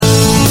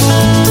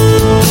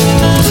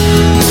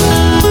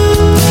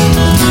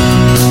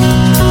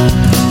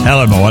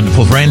Hello, my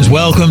wonderful friends.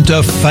 Welcome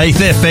to Faith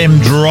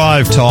FM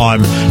Drive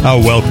Time.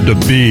 Welcome to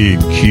Big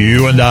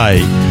Q&A.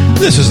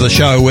 This is the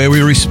show where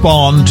we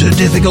respond to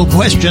difficult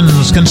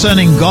questions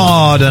concerning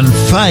God and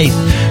faith,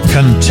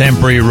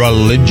 contemporary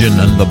religion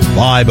and the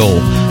Bible.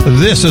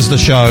 This is the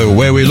show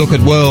where we look at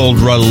world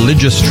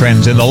religious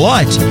trends in the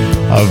light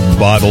of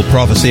Bible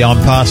prophecy. I'm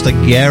Pastor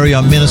Gary.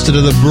 I'm minister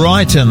to the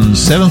Brighton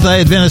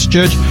Seventh-day Adventist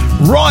Church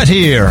right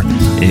here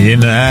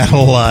in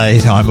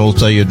Adelaide. I'm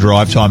also your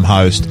Drive Time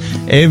host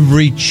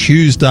every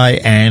Tuesday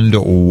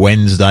and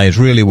Wednesday. It's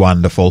really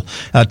wonderful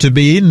to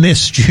be in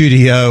this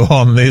studio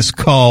on this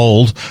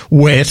cold,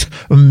 wet,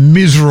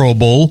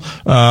 miserable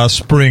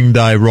spring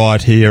day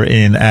right here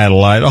in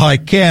Adelaide. I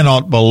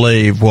cannot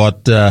believe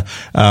what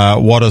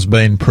has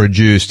been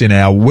produced in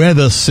our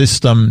weather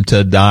system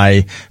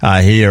today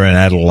here in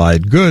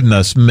Adelaide.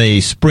 Goodness me,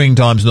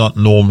 springtime's not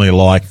normally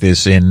like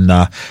this in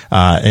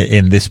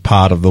this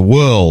part of the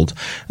world.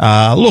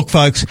 Look,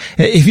 folks,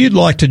 if you'd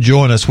like to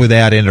join us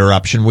without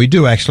interruption, we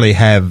do actually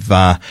have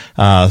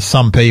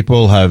some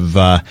people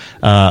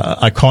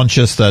are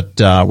conscious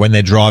that when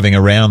they're driving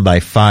around they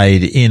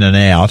fade in and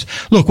out.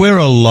 Look, we're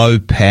a low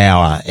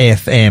power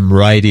FM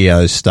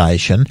radio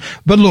station,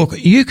 but look,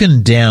 you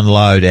can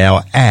download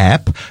our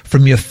app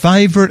from your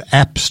favourite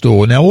app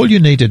store. Now, all you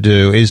need to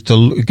do is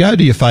to go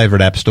to your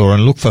favourite app store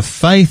and look for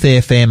Faith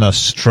FM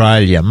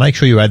Australia. Make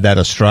sure you add that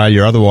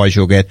Australia, otherwise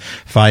you'll get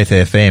Faith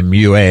FM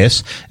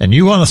US, and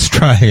you want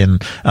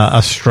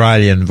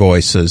Australian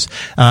voices.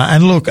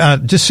 And look,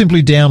 just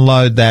simply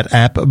download that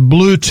app,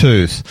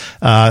 Bluetooth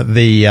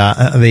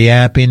the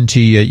app into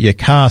your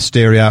car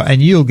stereo,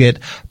 and you'll get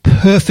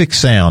perfect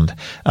sound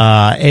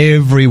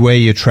everywhere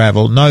you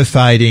travel, no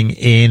fading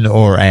in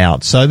or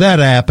out. So that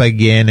app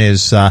again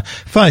is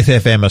Faith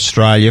FM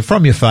Australia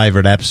from your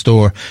favourite app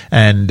store,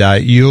 and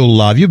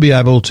you'll be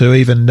able to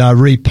even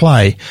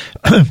replay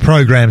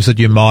programs that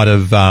you might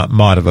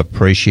have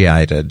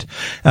appreciated.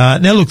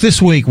 Now, look,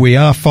 this week we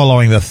are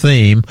following the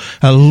theme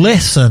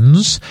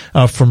lessons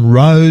from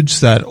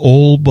roads that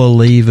all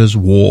believers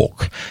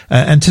walk,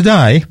 and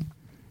today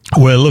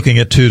we're looking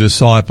at two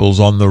disciples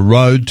on the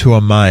road to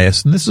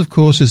Emmaus, and this, of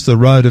course, is the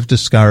road of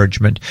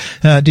discouragement.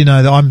 Do you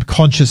know that I'm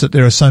conscious that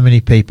there are so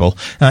many people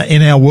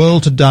in our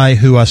world today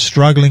who are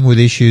struggling with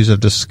issues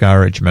of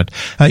discouragement.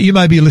 You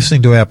may be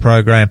listening to our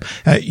program.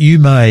 You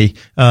may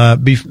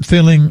be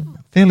feeling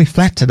fairly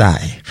flat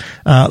today.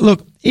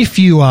 Look, if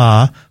you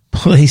are,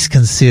 please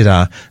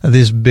consider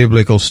this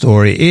biblical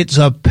story. It's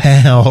a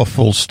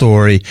powerful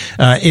story.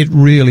 It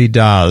really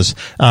does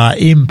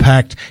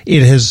impact.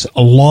 It has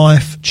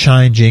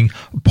life-changing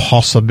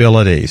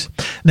possibilities.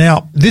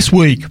 Now, this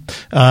week,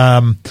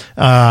 our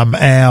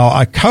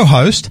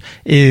co-host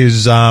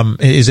is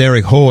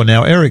Eric Hoare.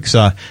 Now, Eric's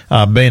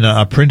been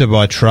a printer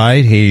by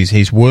trade.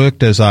 He's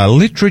worked as a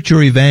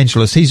literature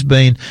evangelist. He's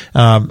been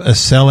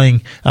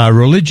selling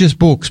religious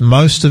books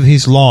most of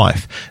his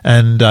life,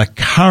 and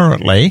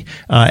currently,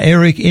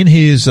 Eric, in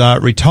his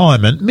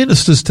retirement,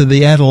 ministers to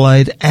the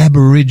Adelaide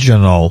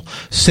Aboriginal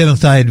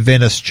Seventh-day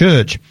Adventist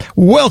Church.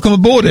 Welcome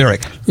aboard,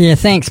 Eric. Yeah,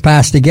 thanks,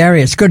 Pastor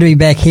Gary. It's good to be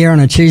back here on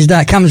a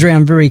Tuesday. It comes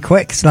around very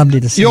quick. It's lovely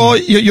to see you.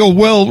 You're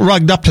well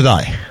rugged up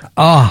today.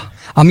 Oh,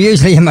 I'm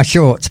usually in my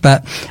shorts,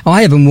 but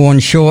I haven't worn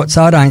shorts,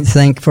 I don't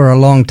think, for a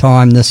long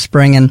time this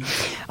spring, and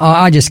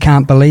I just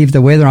can't believe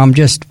the weather. I'm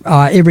just,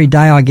 every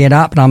day I get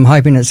up and I'm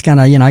hoping it's going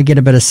to, get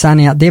a bit of sun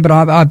out there, but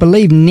I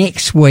believe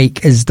next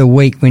week is the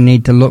week we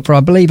need to look for.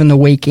 I believe in the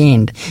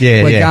weekend.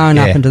 We're going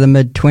up into the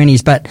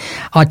mid-20s, but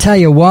I tell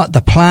you what,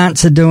 the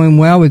plants are doing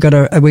well. We've got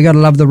to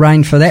love the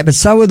rain for that, but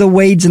so are the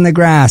weeds and the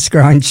grass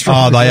growing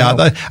strong. Oh, they are.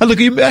 Look,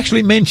 you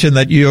actually mentioned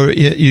that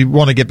you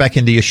want to get back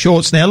into your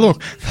shorts. Now,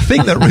 look, the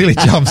thing that really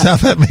jumps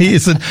up at me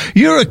is that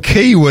you're a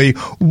Kiwi.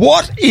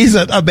 What is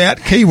it about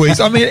Kiwis?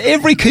 I mean,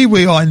 every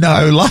Kiwi I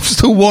know loves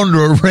to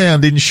wander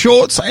around in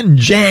shorts and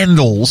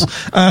jandals.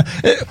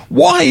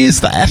 Why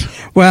is that?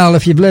 Well,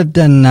 if you've lived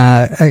in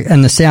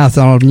the south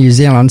of New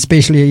Zealand,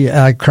 especially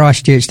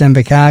Christchurch and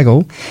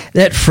Invercargill,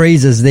 that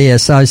freezes there.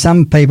 So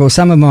some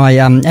of my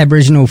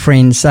Aboriginal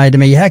friends say to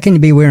me, "How can you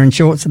be wearing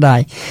shorts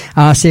today?"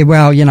 I said,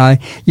 "Well, you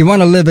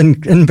want to live in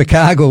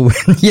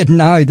Invercargill, you'd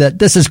know that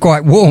this is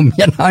quite warm.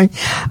 I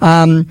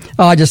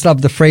just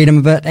love the freedom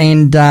of it,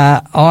 and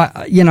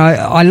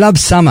I love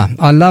summer.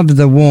 I love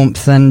the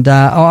warmth, and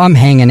I'm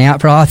hanging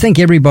out for. I think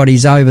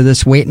everybody's over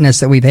this wetness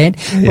that we've had,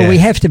 but we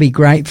have to be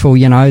grateful.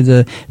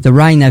 The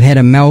rain they've had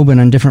in Melbourne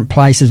and different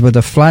places with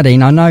the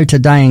flooding. I know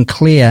today in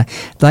Clare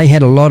they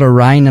had a lot of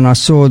rain, and I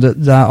saw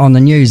that on the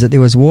news that there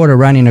was water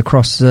running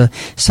across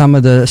some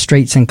of the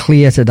streets in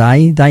Clare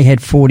today. They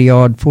had 40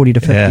 to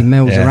 50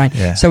 mils of rain.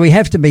 Yeah. So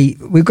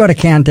we've got to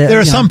count that. There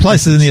are some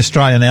places in the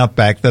Australian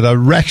outback that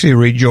are actually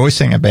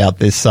rejoicing about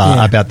this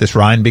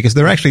rain, because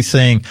they're actually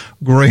seeing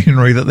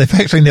greenery that they've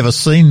actually never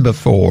seen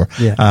before.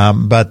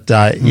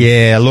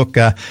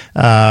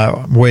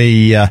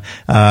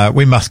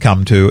 We must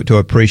come to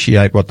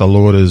appreciate what the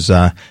Lord has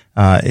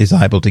is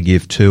able to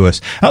give to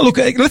us. Look,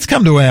 let's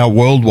come to our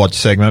World Watch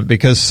segment,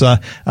 because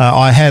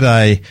I had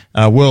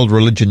a World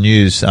Religion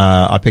News.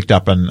 I picked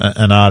up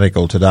an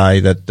article today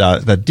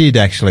that did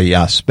actually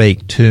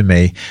speak to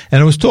me,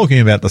 and it was talking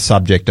about the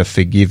subject of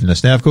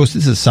forgiveness. Now, of course,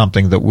 this is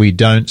something that we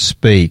don't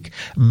speak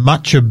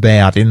much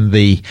about in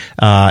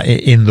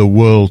the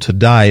world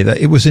today.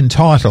 It was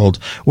entitled,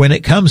 "When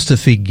it comes to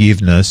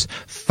forgiveness,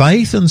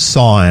 faith and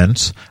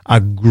science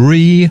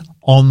agree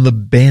on the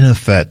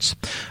benefits."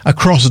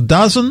 Across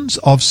dozens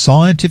of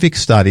scientific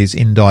studies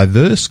in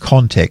diverse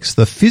contexts,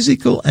 the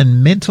physical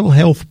and mental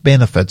health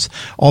benefits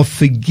of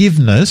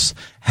forgiveness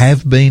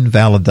have been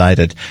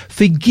validated.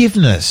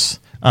 Forgiveness,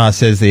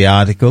 says the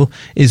article,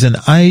 is an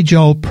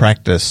age-old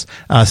practice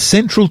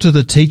central to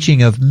the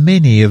teaching of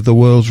many of the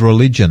world's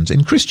religions.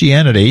 In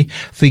Christianity,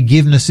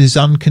 forgiveness is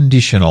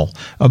unconditional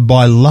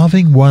by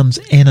loving one's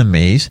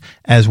enemies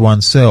as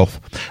oneself.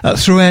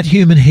 Throughout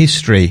human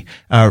history,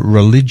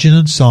 religion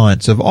and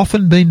science have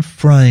often been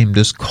framed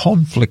as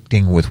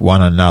conflicting with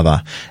one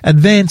another.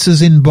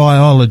 Advances in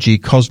biology,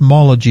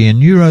 cosmology,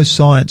 and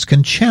neuroscience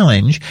can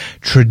challenge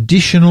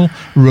traditional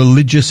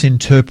religious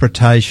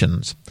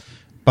interpretations.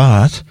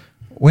 But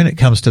when it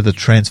comes to the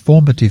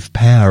transformative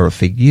power of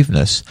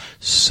forgiveness,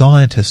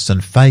 scientists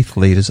and faith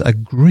leaders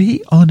agree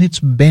on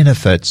its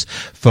benefits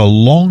for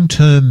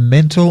long-term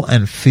mental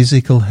and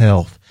physical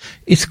health.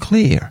 It's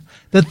clear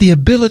that the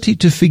ability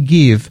to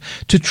forgive,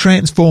 to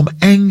transform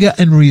anger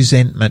and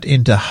resentment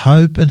into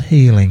hope and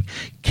healing,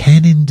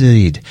 can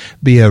indeed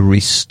be a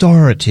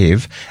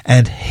restorative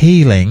and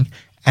healing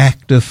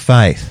act of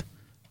faith.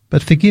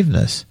 But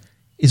forgiveness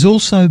is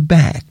also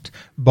backed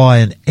by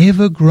an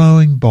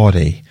ever-growing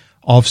body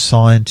of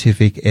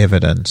scientific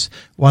evidence,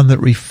 one that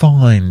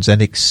refines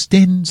and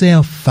extends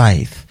our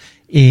faith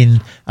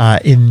in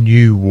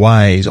new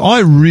ways. I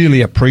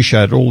really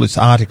appreciate all this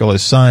article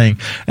is saying,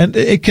 and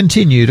it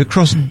continued,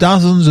 across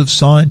dozens of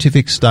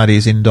scientific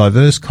studies in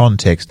diverse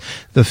contexts,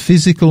 the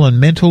physical and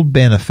mental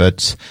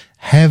benefits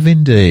have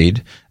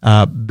indeed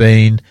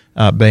been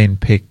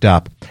picked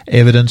up.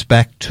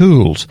 Evidence-backed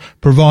tools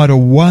provide a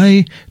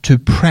way to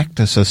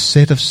practice a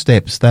set of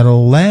steps that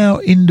allow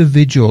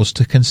individuals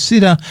to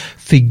consider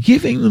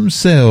forgiving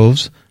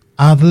themselves,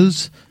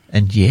 others,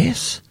 and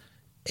yes,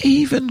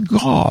 even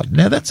God.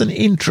 Now, that's an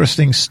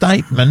interesting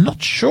statement.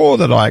 Not sure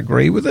that I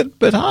agree with it,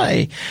 but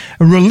hey,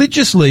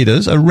 religious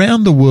leaders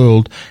around the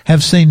world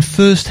have seen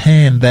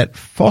firsthand that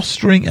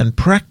fostering and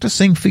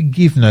practicing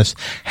forgiveness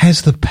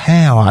has the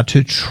power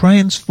to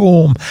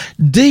transform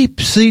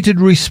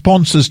deep-seated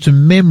responses to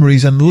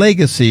memories and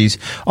legacies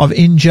of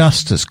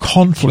injustice,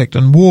 conflict,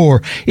 and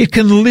war. It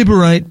can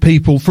liberate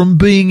people from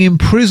being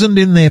imprisoned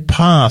in their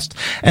past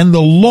and the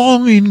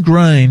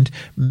long-ingrained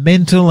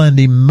mental and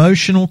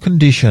emotional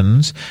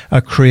conditions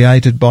are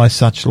created by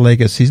such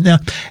legacies. Now,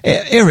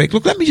 Eric,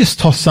 look, let me just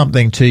toss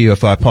something to you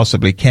if I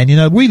possibly can. You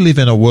know, we live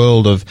in a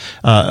world of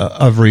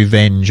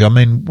revenge. I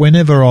mean,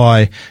 whenever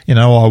I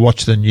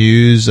watch the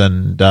news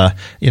and,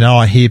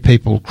 I hear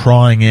people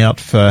crying out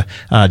for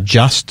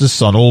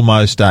justice on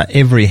almost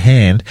every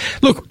hand.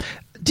 Look,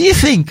 do you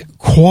think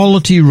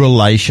quality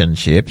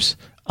relationships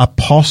are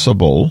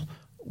possible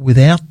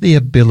without the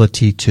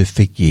ability to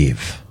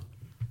forgive?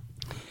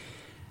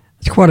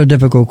 It's quite a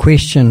difficult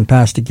question,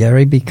 Pastor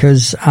Gary,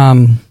 because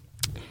a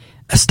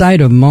state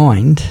of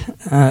mind,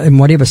 in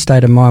whatever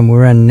state of mind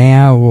we're in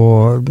now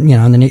or,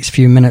 in the next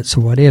few minutes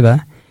or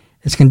whatever,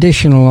 it's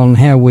conditional on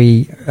how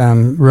we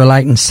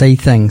relate and see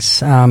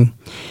things. And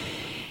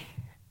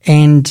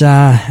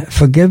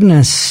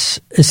forgiveness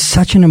is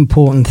such an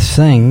important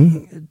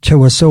thing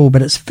to us all,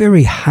 but it's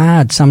very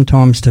hard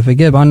sometimes to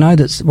forgive. I know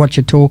that's what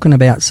you're talking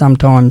about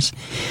sometimes.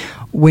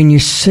 When you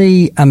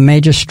see a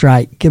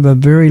magistrate give a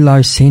very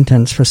low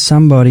sentence for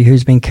somebody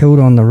who's been killed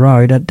on the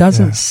road, it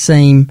doesn't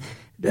seem fair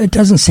or just. It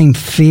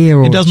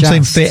doesn't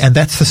seem fair, and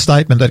that's the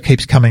statement that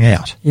keeps coming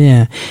out.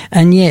 Yeah,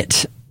 and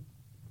yet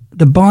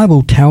the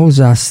Bible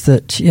tells us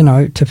that,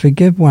 to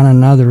forgive one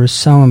another is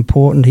so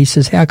important. He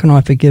says, how can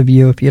I forgive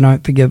you if you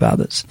don't forgive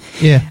others?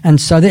 Yeah.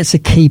 And so that's a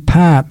key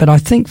part. But I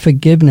think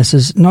forgiveness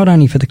is not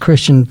only for the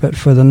Christian, but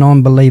for the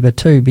non-believer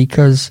too,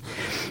 because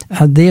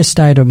their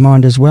state of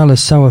mind as well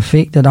is so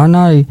affected. I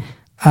know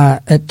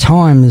at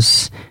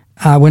times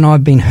when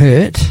I've been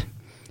hurt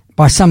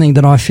by something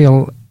that I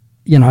feel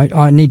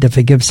I need to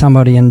forgive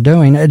somebody in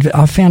doing it,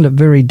 I found it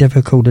very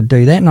difficult to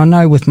do that. And I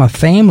know with my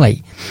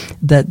family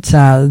that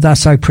they're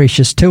so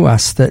precious to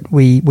us that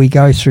we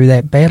go through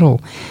that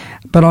battle.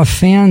 But I've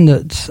found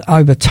that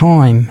over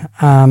time,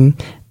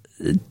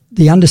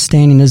 the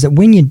understanding is that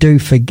when you do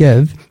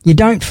forgive, you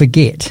don't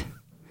forget.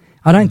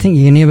 I don't think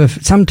you can ever.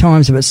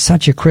 Sometimes, if it's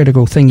such a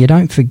critical thing, you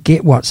don't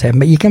forget what's happened,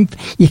 but you can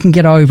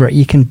get over it.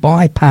 You can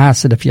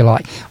bypass it if you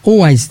like.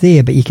 Always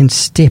there, but you can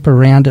step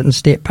around it and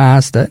step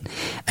past it,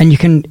 and you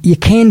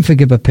can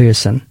forgive a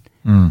person.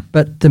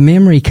 But the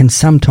memory can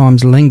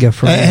sometimes linger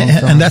for a long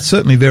time. And that's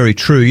certainly very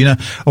true.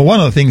 One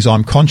of the things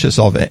I'm conscious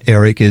of,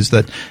 Eric, is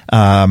that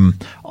I,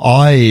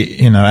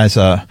 as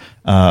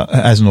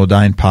as an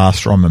ordained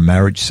pastor, I'm a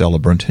marriage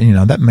celebrant. You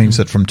know, that means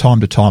that from time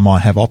to time I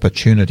have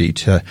opportunity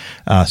to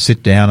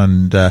sit down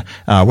and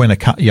when a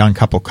young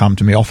couple come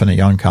to me, often a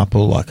young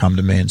couple come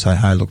to me and say,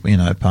 "Hey, look, you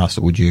know,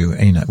 Pastor, would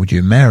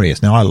you marry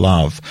us?" Now, I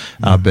love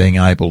being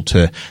able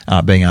to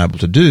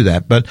do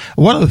that. But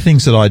one of the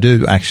things that I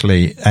do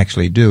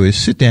actually do is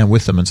sit down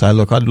with them and say,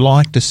 "Look, I'd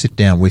like to sit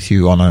down with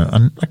you on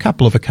a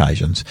couple of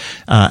occasions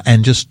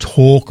and just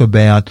talk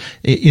about,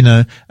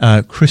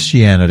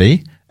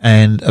 Christianity."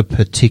 And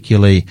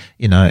particularly,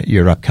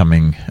 your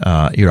upcoming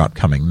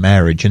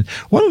marriage. And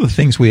one of the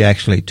things we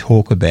actually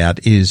talk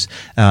about is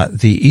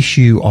the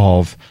issue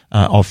of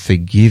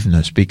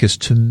forgiveness, because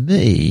to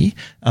me,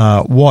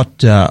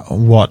 what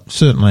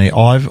certainly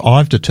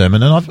I've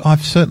determined, and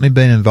I've certainly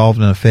been involved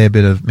in a fair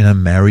bit of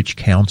marriage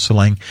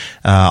counselling.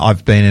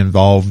 I've been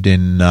involved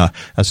in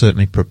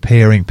certainly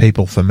preparing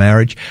people for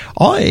marriage.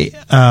 I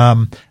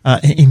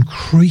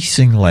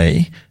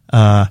increasingly,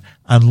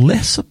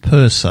 unless a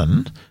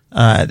person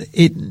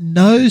it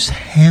knows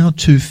how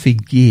to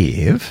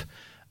forgive,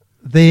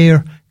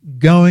 they're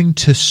going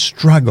to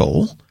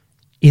struggle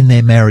in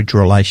their marriage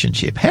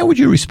relationship. How would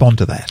you respond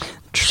to that?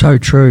 So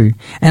true.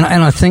 And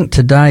I think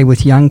today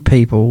with young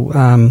people,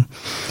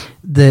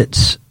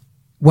 that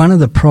one of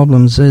the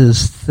problems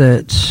is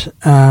that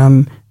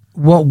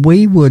what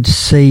we would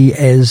see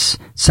as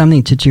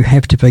something that you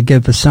have to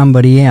forgive for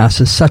somebody else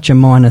is such a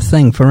minor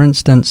thing. For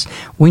instance,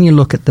 when you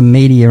look at the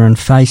media and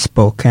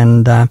Facebook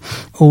and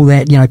all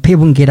that,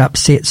 people can get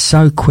upset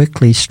so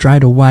quickly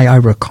straight away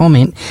over a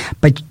comment,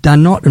 but they're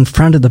not in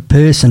front of the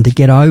person to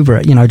get over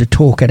it, to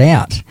talk it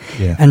out.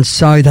 Yeah. And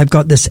so they've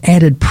got this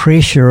added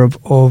pressure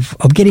of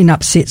getting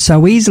upset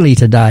so easily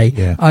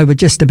today over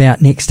just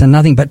about next to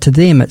nothing. But to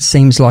them, it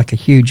seems like a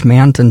huge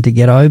mountain to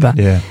get over.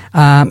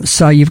 Yeah.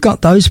 So you've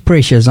got those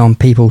pressures on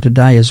people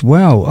today as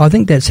well. I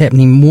think that's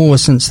happening more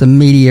since the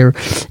media,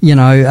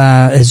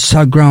 has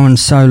so grown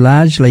so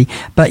largely.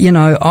 But,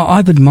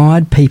 I've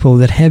admired people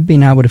that have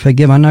been able to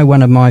forgive. I know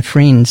one of my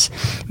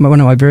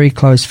very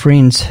close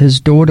friends, his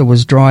daughter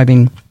was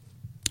driving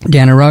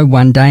down a road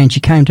one day and she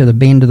came to the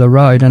bend of the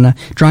road and a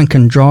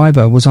drunken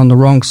driver was on the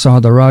wrong side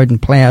of the road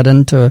and ploughed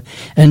into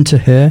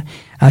her.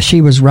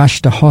 She was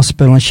rushed to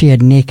hospital and she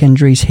had neck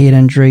injuries, head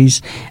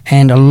injuries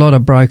and a lot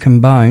of broken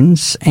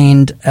bones,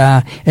 and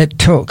it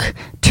took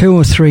 2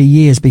 or 3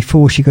 years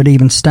before she could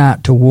even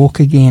start to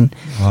walk again.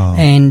 Wow.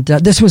 And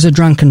this was a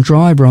drunken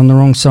driver on the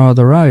wrong side of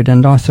the road,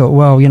 and I thought,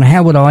 well,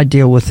 how would I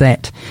deal with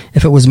that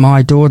if it was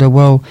my daughter?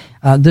 Well,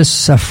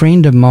 this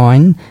friend of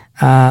mine,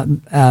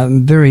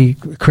 very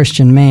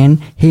Christian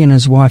man, he and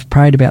his wife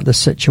prayed about the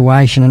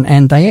situation,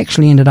 and they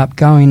actually ended up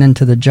going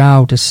into the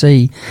jail to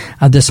see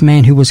this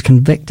man who was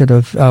convicted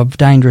of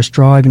dangerous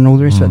driving and all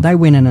the rest of it. They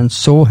went in and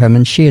saw him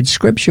and shared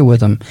scripture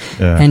with him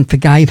and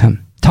forgave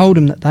him. Told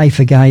him that they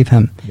forgave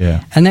him.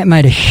 Yeah. And that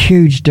made a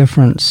huge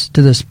difference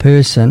to this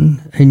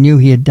person who knew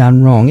he had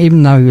done wrong,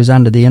 even though he was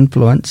under the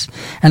influence.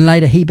 And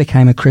later he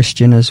became a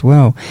Christian as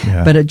well.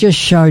 Yeah. But it just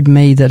showed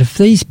me that if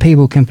these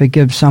people can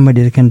forgive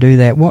somebody that can do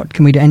that, what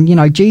can we do? And,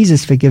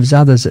 Jesus forgives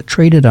others that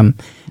treated him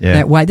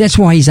that way. That's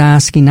why he's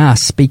asking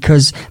us,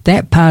 because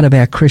that part of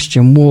our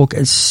Christian walk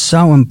is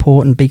so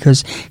important,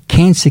 because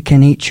cancer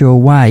can eat you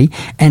away.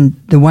 And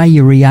the way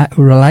you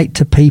relate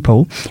to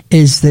people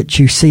is that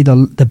you see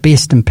the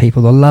best in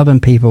people, the love in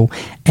people,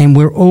 and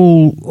we're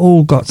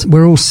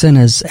all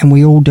sinners and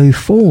we all do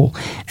fall,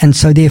 and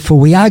so therefore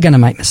we are going to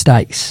make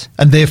mistakes,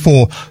 and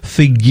therefore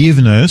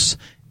forgiveness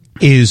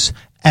is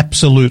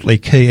absolutely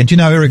key. And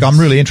Eric, I'm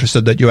really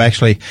interested that you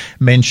actually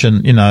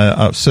mention,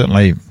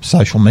 certainly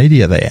social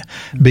media there,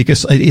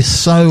 because it is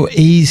so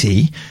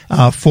easy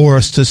for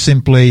us to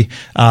simply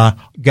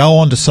go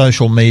onto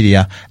social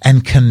media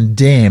and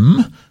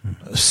condemn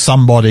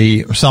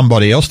somebody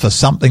else for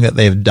something that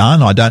they've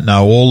done. I don't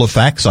know all the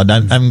facts.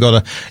 Haven't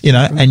got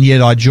and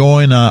yet I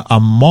join a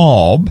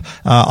mob.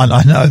 And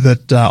I know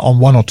that on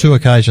 1 or 2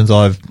 occasions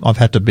I've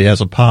had to be, as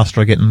a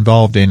pastor, I get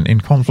involved in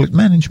conflict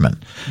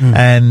management.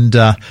 And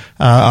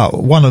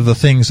one of the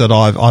things that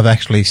I've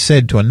actually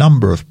said to a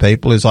number of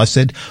people is I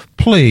said,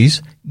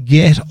 please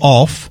get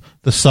off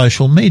the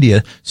social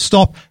media.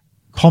 Stop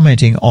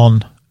commenting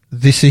on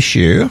this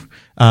issue.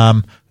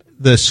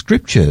 The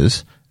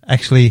scriptures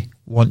actually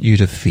want you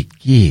to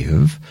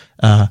forgive,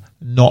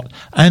 not.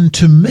 And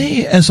to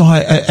me, as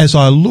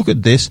I look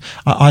at this,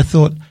 I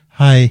thought,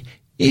 hey,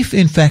 if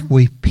in fact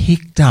we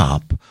picked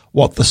up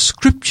what the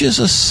scriptures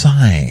are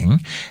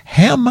saying,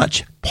 how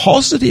much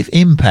positive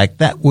impact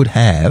that would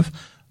have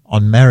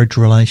on marriage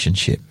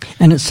relationship.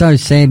 And it's so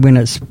sad when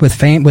it's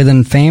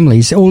within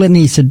families. All it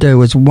needs to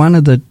do is one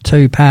of the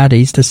two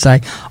parties to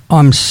say,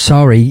 I'm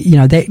sorry,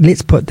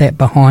 let's put that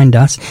behind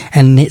us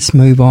and let's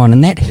move on.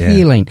 And that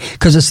healing,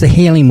 because it's the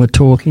healing we're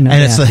talking about.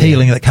 And it's the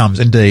healing that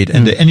comes, indeed.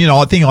 And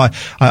I think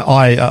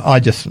I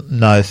just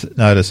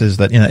notice is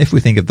that, if we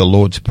think of the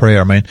Lord's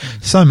Prayer,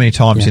 so many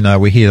times,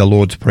 we hear the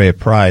Lord's Prayer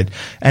prayed,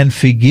 and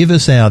forgive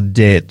us our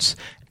debts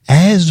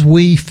as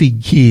we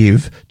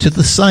forgive, to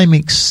the same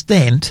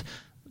extent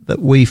that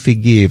we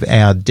forgive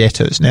our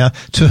debtors. Now,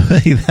 to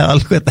me, I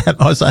look at that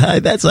and I say, hey,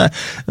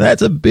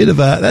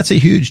 that's a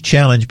huge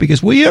challenge,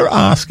 because we are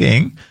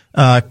asking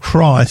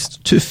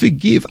Christ to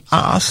forgive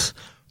us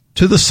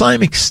to the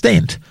same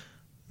extent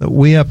that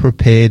we are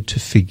prepared to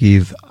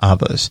forgive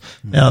others.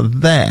 Now,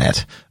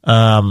 that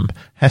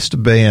has to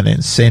be an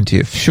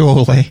incentive,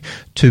 surely,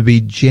 to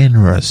be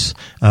generous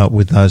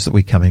with those that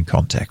we come in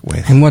contact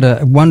with. And what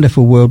a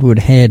wonderful world we'd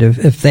have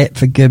if that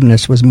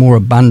forgiveness was more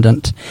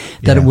abundant,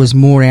 that it was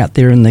more out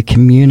there in the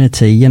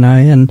community, you know,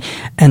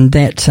 and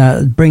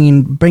that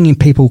bringing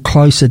people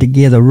closer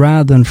together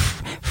rather than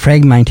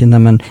fragmenting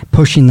them and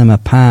pushing them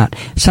apart.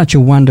 Such a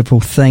wonderful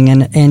thing.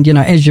 And you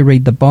know, as you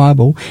read the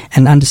Bible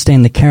and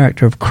understand the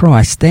character of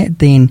Christ, that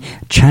then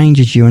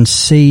changes you and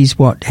sees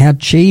how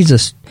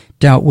Jesus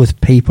dealt with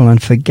people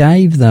and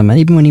forgave them. And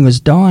even when he was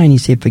dying, he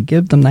said,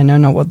 forgive them, they know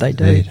not what they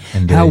do.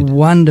 Indeed. How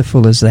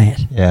wonderful is that?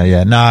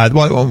 Yeah. No,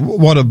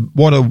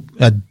 what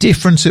a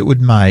difference it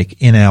would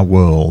make in our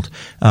world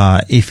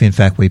if, in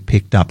fact, we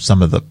picked up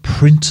some of the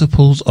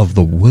principles of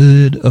the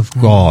Word of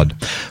God.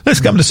 Let's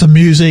come to some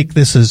music.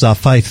 This is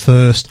Faith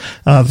First.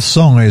 The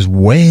song is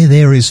Where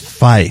There Is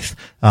Faith.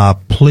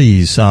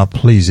 Please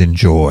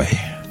enjoy.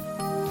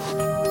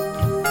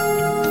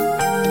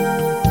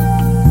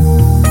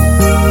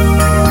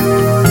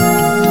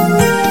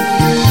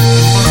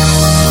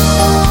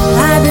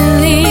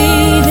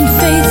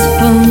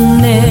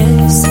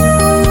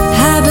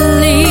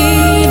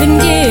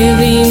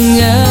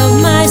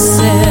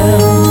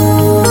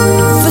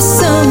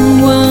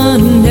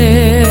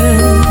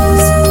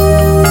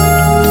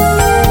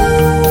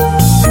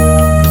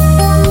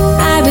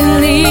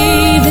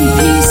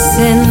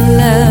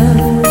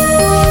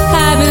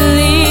 I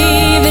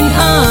believe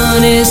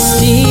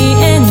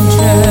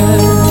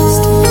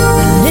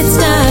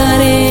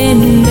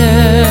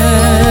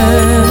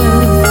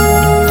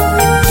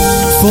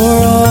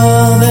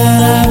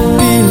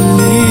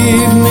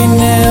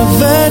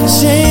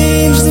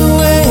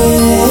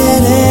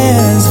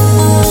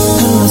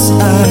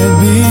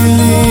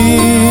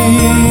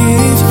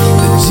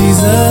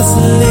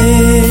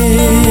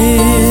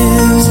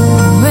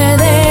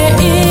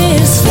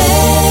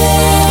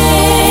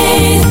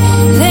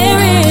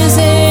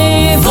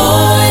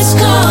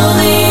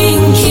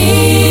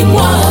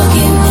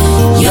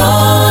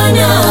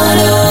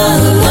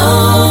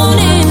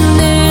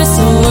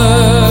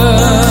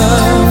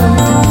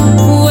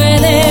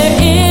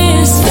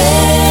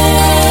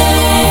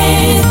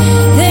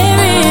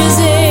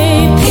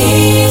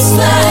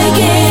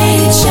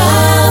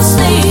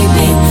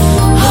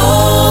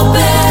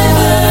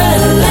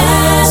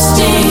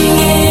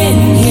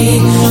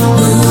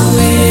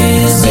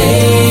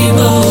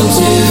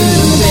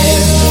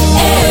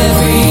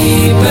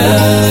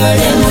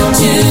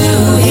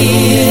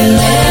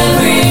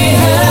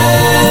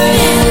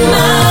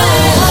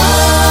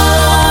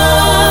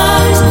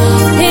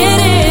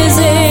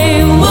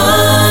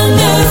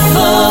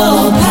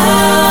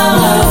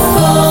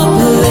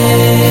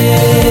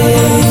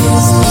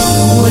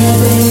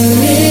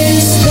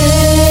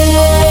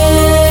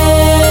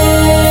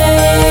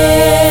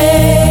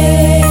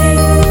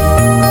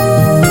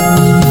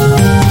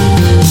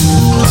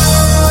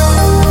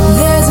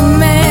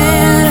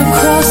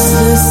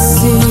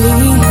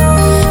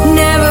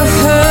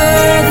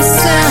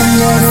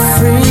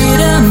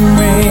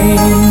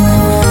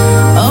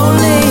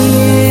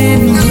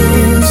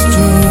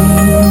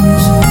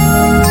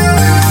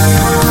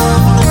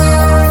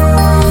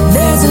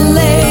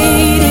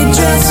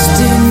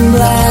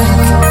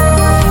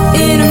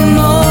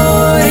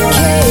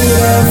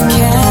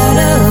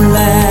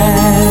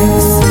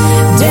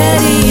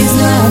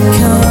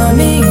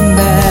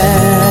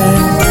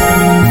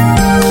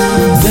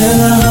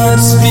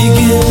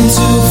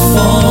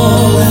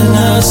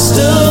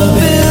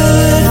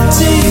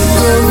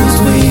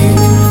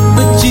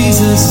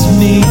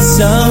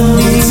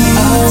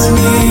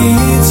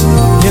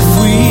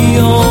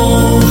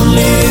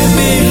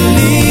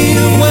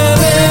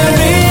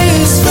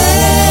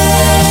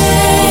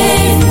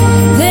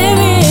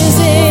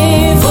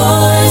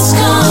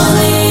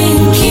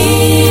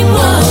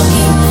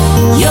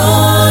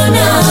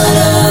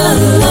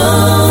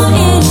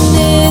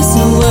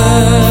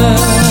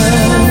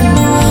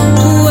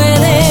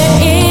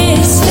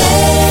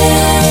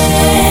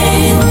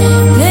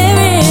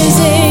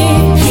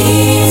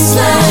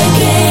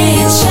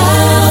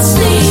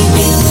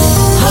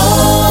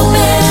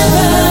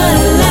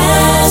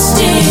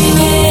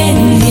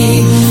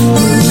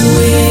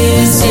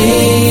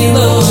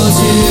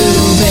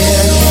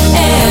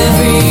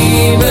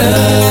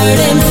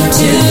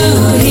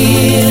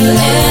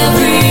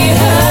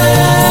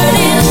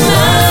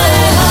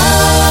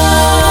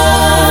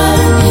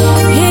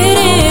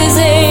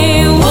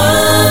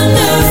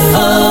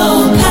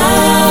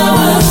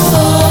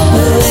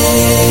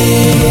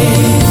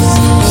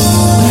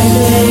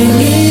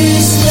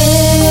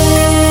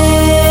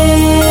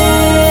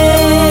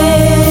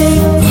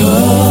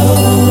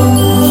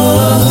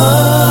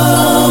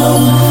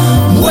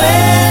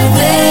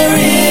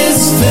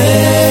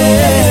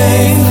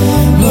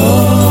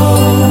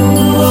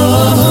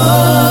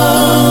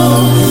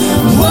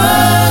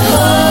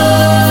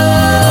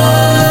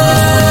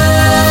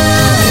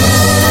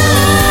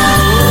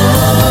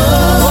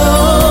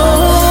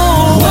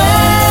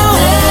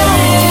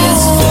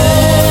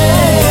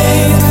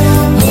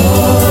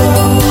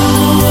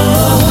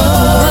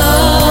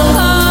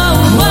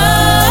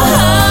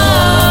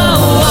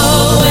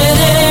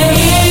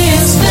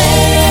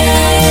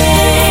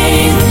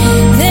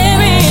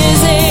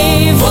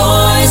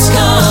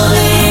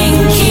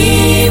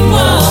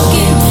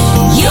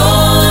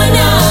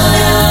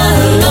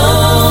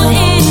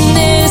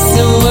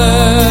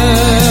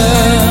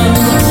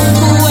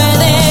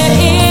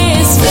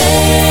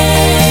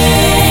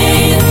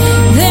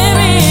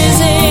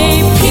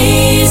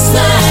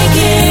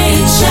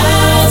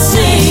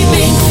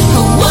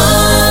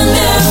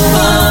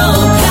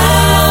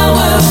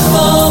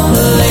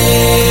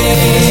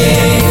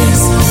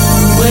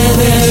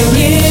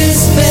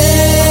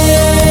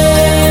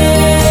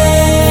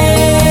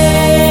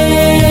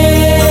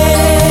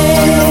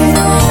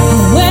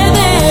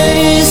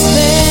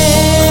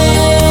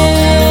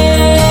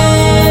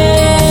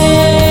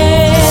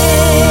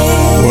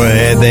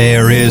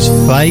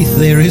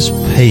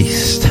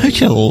peace.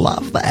 Don't you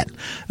love that?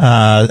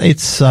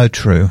 It's so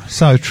true,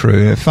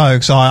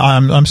 folks.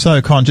 I'm so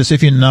conscious.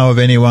 If you know of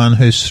anyone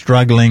who's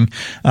struggling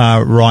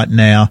right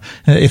now,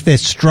 if they're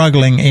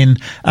struggling in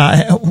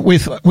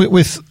with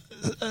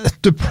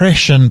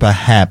depression,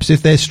 perhaps,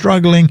 if they're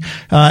struggling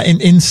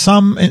in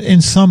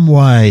some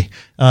way,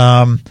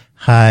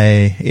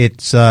 hey,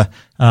 it's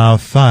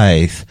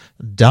faith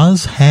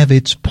does have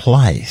its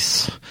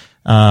place.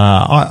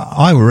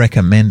 I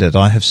recommend it.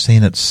 I have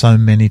seen it so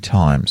many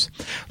times.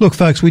 Look,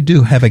 folks, we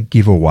do have a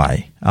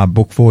giveaway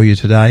book for you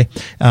today.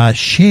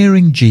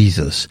 Sharing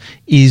Jesus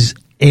is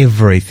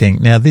Everything.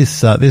 Now,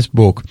 this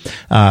book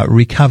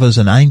recovers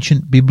an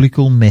ancient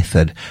biblical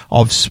method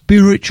of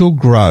spiritual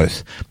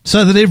growth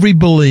so that every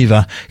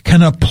believer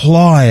can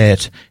apply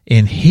it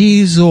in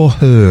his or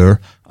her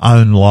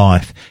own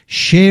life.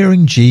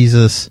 Sharing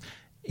Jesus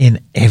in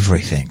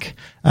everything.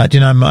 Do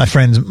you know, my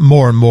friends,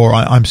 more and more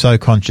I'm so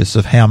conscious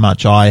of how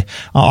much I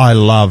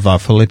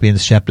love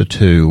Philippians chapter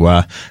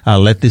 2.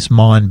 Let this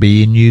mind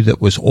be in you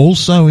that was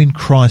also in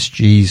Christ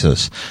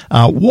Jesus.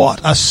 What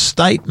a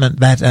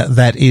statement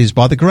that is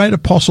by the great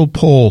apostle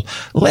Paul.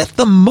 Let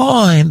the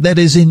mind that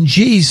is in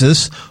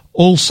Jesus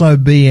also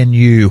be in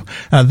you.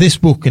 This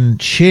book and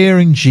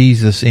sharing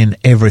Jesus in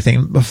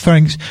everything.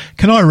 Friends,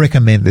 can I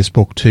recommend this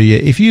book to you?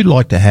 If you'd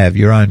like to have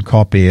your own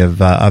copy of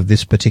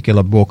this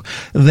particular book,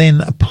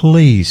 then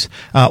please,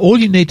 all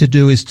you need to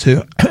do is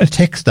to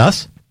text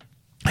us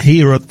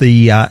here at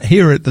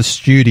the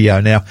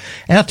studio. Now,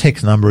 our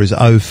text number is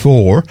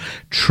 04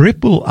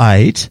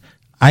 888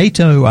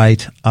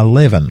 808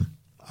 11.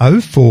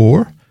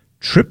 04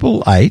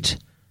 888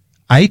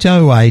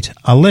 808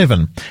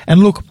 11.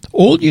 And look,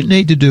 all you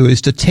need to do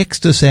is to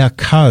text us our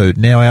code.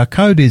 Now, our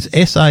code is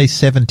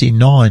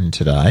SA79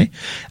 today,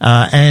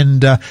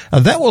 and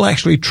that will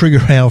actually trigger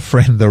our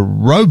friend, the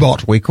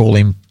robot, we call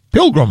him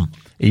Pilgrim.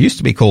 He used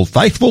to be called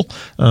Faithful.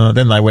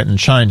 Then they went and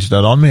changed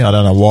it on me. I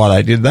don't know why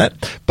they did that.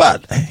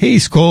 But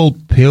he's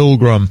called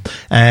Pilgrim,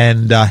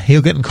 and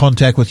he'll get in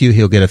contact with you.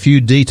 He'll get a few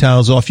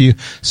details off you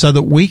so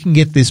that we can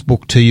get this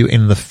book to you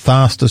in the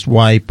fastest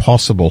way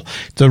possible.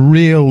 It's a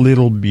real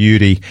little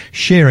beauty,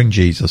 sharing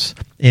Jesus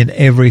in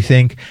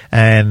everything.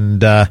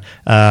 And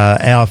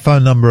our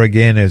phone number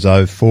again is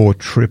 04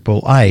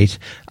 888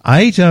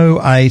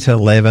 808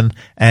 11,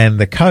 and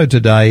the code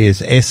today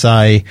is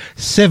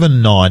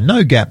SA79.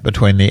 No gap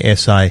between the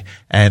SA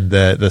and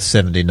the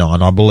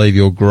 79. I believe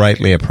you'll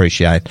greatly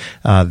appreciate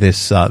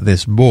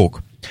this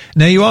book.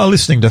 Now, you are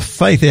listening to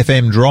Faith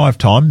FM Drive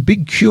Time,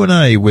 big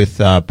Q&A with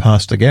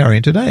Pastor Gary,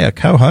 and today our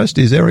co-host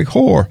is Eric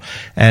Hoare,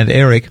 and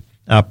Eric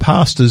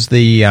pastors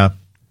the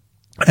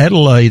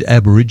Adelaide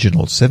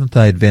Aboriginal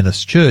Seventh-day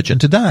Adventist Church,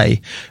 and today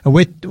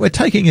we're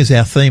taking as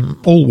our theme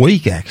all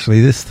week,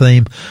 actually, this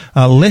theme,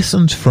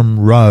 lessons from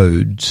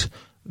roads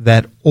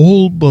that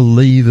all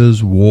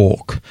believers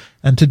walk.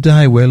 And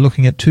today we're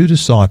looking at two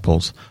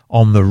disciples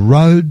on the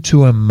road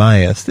to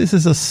Emmaus. This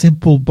is a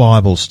simple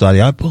Bible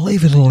study. I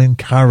believe it'll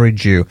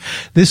encourage you.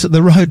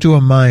 The road to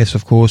Emmaus,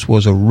 of course,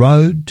 was a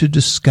road to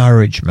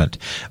discouragement,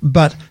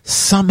 but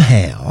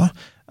somehow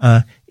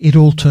it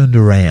all turned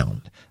around.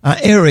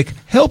 Eric,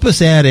 help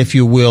us out, if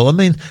you will. I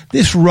mean,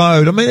 this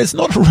road, it's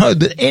not a road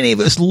that any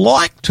of us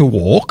like to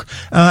walk,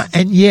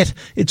 and yet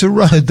it's a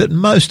road that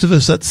most of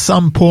us at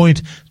some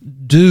point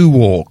do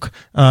walk.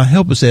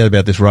 Help us out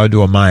about this road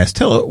to Emmaus.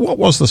 What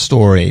was the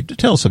story?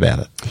 Tell us about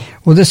it.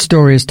 Well, this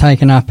story is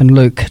taken up in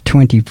Luke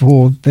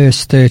 24,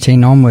 verse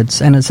 13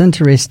 onwards, and it's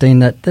interesting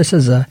that this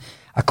is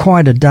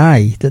quite a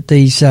day that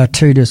these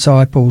two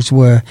disciples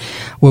were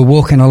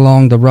walking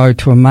along the road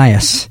to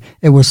Emmaus.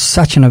 It was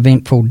such an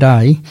eventful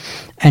day,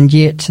 and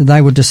yet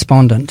they were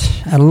despondent.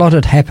 A lot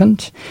had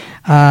happened.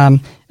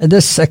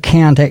 This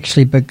account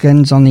actually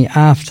begins on the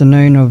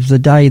afternoon of the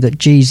day that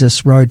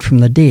Jesus rose from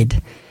the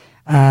dead.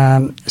 He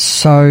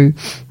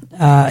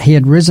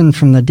had risen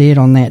from the dead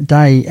on that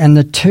day, and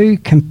the two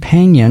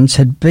companions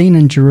had been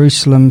in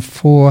Jerusalem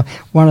for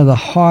one of the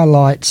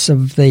highlights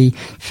of the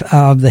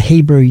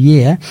Hebrew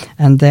year,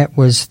 and that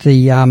was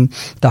the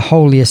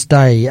holiest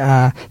day,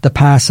 the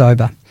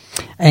Passover.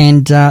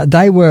 And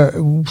they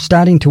were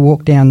starting to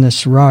walk down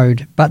this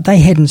road, but they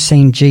hadn't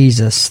seen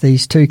Jesus.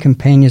 These two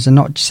companions had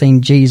not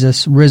seen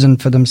Jesus risen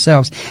for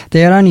themselves.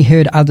 They had only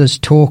heard others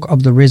talk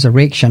of the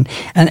resurrection.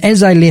 And as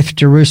they left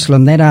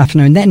Jerusalem that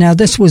afternoon, now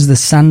this was the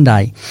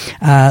Sunday,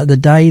 the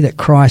day that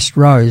Christ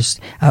rose.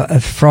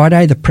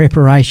 Friday, the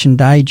preparation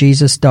day,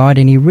 Jesus died,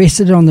 and he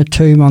rested on the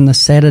tomb on the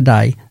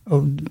Saturday,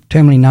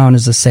 terminally known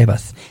as the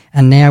Sabbath.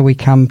 And now we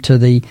come to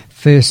the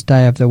first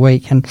day of the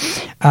week, and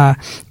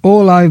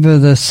all over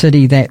the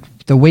city that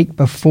the week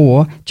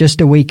before,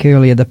 just a week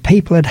earlier, the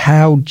people had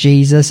hailed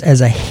Jesus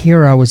as a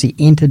hero as he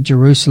entered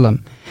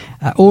Jerusalem.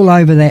 All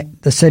over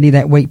the city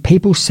that week,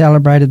 people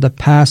celebrated the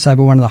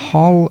Passover, one of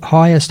the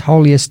highest,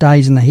 holiest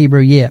days in the Hebrew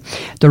year.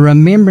 The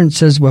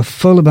remembrances were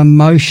full of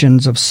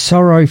emotions of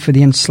sorrow for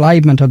the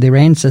enslavement of their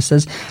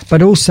ancestors,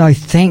 but also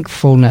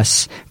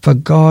thankfulness for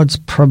God's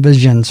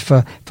provisions,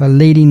 for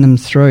leading them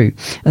through.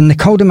 And the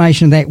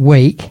culmination of that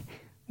week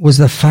was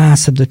the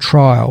farce of the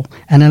trial,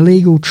 an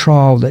illegal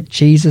trial that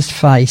Jesus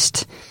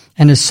faced,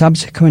 and his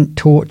subsequent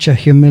torture,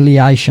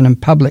 humiliation, and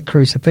public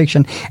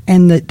crucifixion.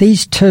 And that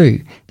these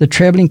two, the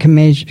travelling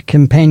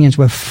companions,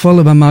 were full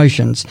of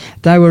emotions.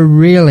 They were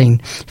reeling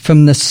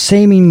from the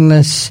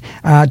seamless,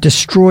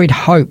 destroyed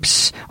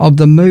hopes of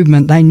the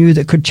movement they knew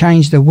that could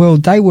change the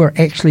world. They were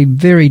actually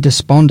very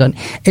despondent.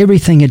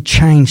 Everything had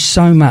changed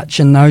so much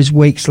in those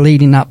weeks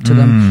leading up to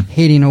them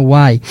heading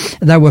away.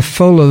 They were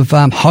full of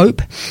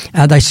hope.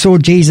 They saw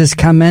Jesus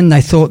come in.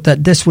 They thought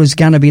that this was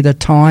going to be the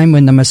time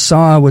when the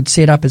Messiah would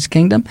set up his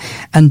kingdom.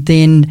 And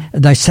then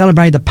they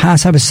celebrated the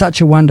Passover, such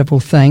a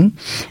wonderful thing.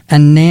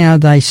 And now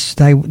they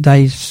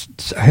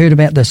heard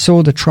about, they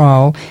saw the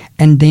trial,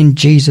 and then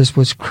Jesus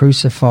was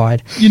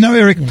crucified. You know,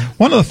 Eric,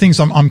 one of the things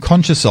I'm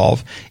conscious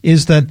of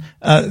is that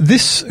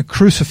this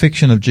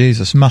crucifixion of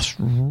Jesus must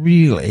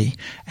really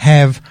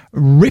have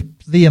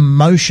ripped the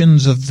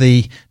emotions of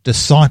the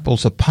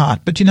disciples apart.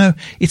 But, you know,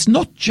 it's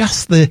not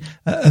just the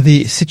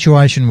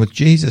situation with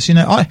Jesus. You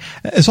know,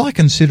 as I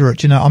consider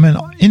it, you know, I mean,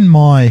 in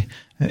my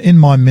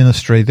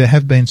ministry, there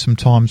have been some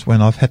times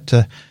when I've had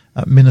to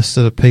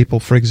minister to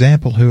people, for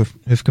example,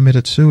 who've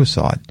committed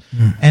suicide.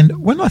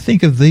 And when I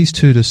think of these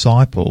two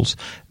disciples,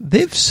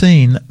 they've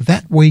seen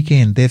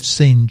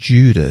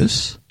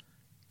Judas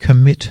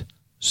commit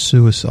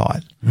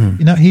suicide.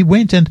 You know, he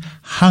went and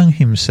hung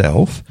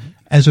himself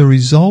as a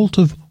result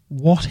of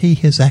what he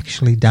has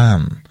actually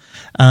done.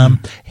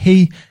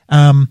 They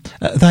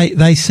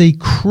see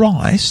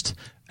Christ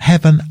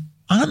have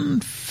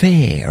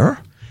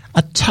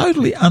a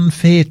totally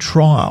unfair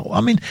trial. I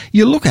mean,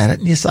 you look at it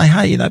and you say,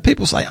 hey, you know,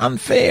 people say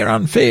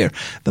unfair.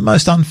 The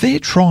most unfair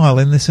trial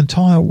in this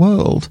entire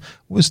world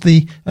was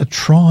the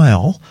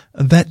trial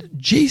that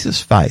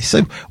Jesus faced.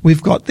 So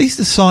we've got these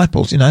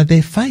disciples, you know,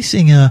 they're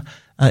facing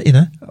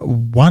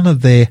one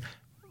of their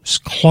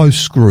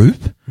close group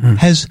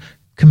has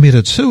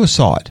committed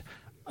suicide.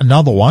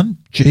 Another one,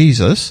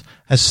 Jesus,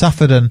 has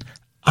suffered an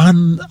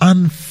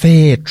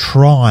unfair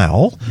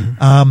trial.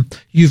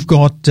 You've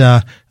got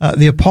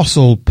the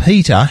Apostle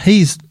Peter.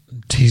 He's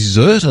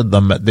deserted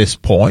them at this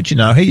point. You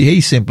know,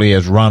 he simply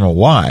has run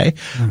away.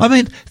 I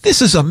mean,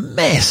 this is a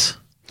mess.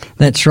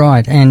 That's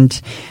right. And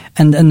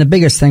the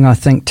biggest thing I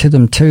think to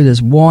them too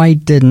is, why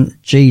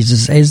didn't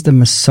Jesus, as the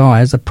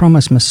Messiah, as the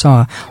promised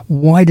Messiah,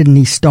 why didn't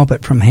he stop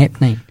it from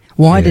happening?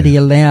 Why did he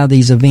allow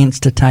these events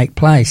to take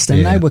place?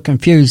 And they were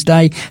confused.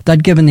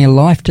 They'd given their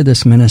life to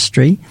this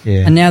ministry,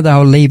 and now they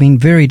were leaving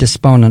very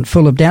despondent,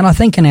 full of doubt. I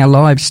think in our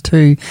lives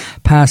too,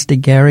 Pastor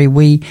Gary,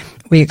 we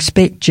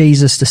expect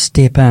Jesus to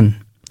step in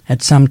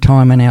at some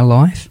time in our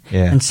life,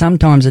 and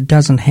sometimes it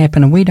doesn't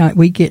happen, and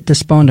we get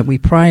despondent. We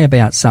pray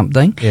about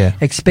something,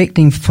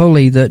 expecting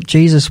fully that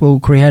Jesus will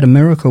create a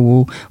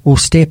miracle, will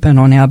step in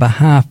on our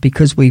behalf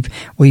because we've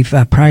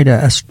prayed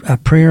a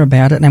prayer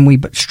about it, and we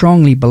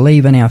strongly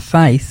believe in our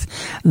faith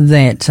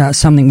that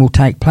something will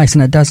take place,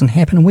 and it doesn't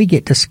happen, and we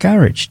get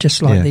discouraged,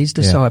 just like these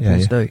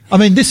disciples do. I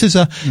mean, this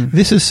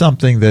is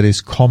something that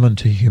is common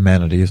to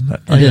humanity, isn't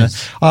it? It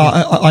is.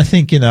 I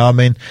think, you know, I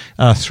mean,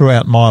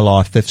 throughout my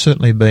life, there've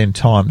certainly been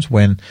times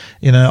when,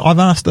 you know, I've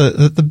asked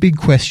the big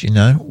question, you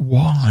know,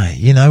 why?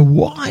 You know,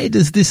 why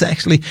did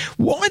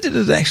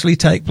it actually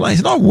take place?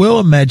 And I well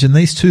imagine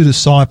these two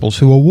disciples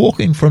who are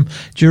walking from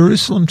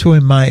Jerusalem to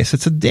Emmaus.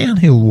 It's a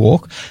downhill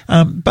walk,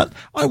 but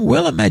I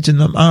well imagine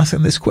them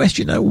asking this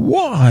question, you know,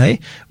 why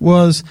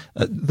was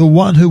the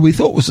one who we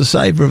thought was the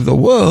Saviour of the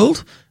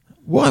world,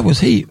 why was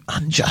he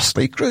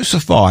unjustly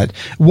crucified?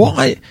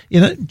 Why,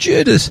 you know,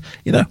 Judas,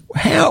 you know,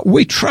 how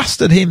we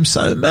trusted him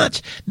so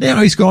much.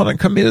 Now he's gone and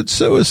committed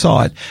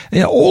suicide.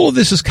 You know, all of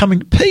this is coming.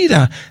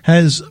 Peter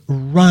has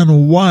run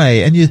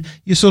away, and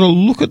you sort of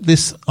look at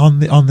this on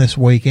this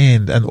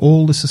weekend, and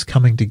all this is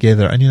coming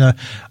together. And, you know,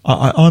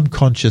 I'm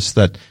conscious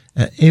that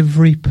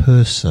every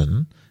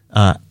person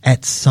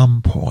at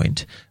some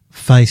point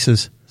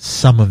faces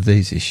some of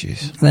these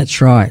issues. That's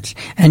right.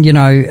 And, you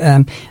know,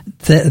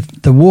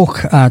 the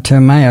walk to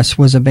Emmaus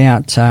was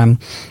about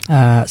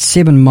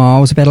 7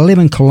 miles, about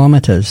 11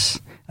 kilometres.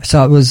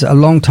 So it was a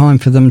long time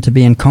for them to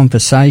be in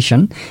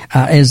conversation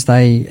as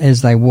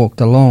they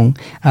walked along.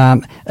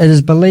 It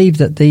is believed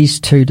that these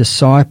two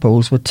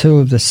disciples were two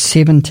of the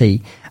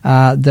 70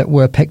 that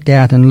were picked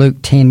out in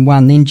Luke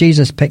 10:1. Then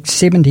Jesus picked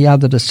 70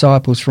 other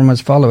disciples from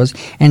his followers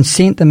and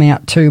sent them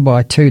out 2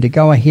 by 2 to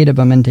go ahead of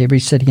him into every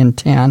city and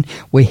town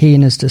where he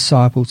and his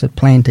disciples had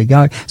planned to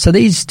go. So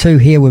these two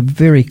here were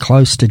very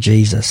close to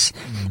Jesus,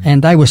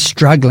 and they were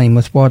struggling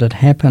with what had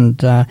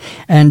happened.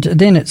 And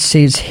then it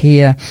says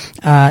here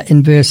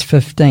in verse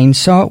 15,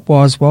 so it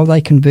was while they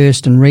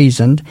conversed and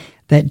reasoned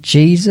that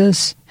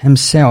Jesus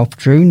himself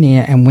drew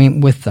near and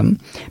went with them,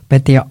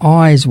 but their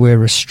eyes were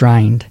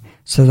restrained.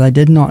 so they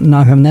did not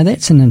know him. Now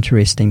that's an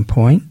interesting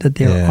point, that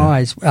their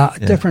eyes,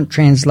 different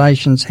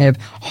translations have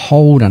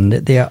holden,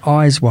 that their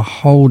eyes were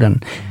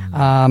holden.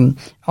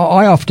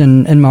 I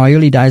often, in my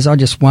early days, I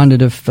just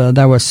wondered if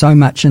they were so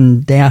much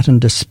in doubt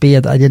and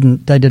despair that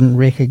they didn't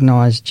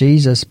recognise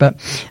Jesus. But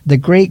the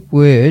Greek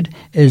word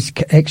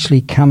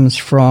actually comes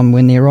from,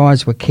 when their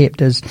eyes were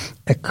kept, as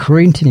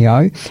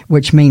akrinio,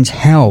 which means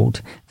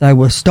held. They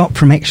were stopped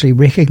from actually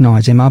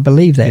recognising him. I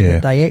believe that.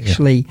 That they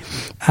actually,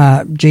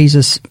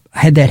 Jesus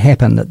had that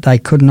happen, that they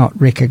could not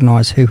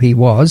recognise who he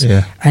was.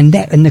 And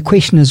the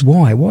question is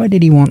why? Why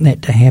did he want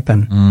that to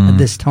happen at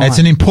this time? It's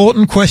an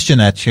important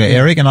question, actually,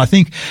 Eric, and I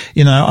think,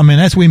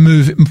 as we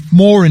move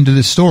more into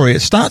this story,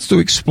 it starts to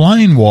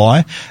explain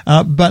why,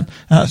 but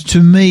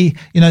to me,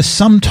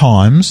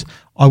 sometimes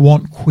I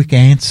want quick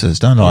answers,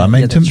 don't I?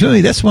 To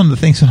me, that's one of the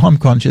things that I'm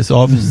conscious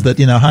of, is that,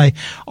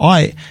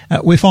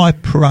 if I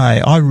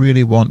pray, I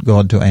really want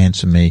God to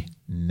answer me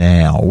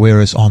now.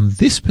 Whereas on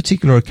this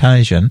particular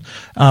occasion,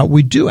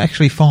 we do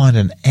actually find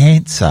an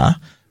answer,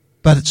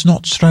 but it's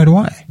not straight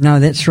away. No,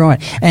 that's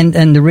right.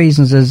 And the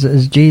reasons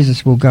is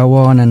Jesus will go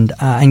on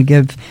and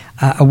give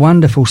a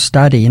wonderful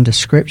study into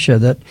Scripture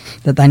that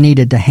they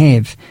needed to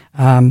have.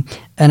 And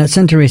it's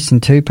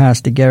interesting too,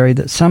 Pastor Gary,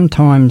 that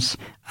sometimes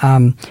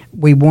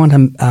we want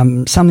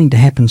something to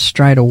happen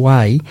straight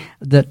away,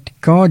 that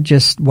God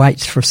just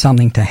waits for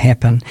something to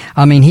happen.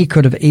 He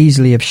could have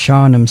easily have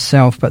shown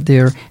himself, but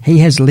he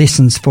has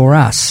lessons for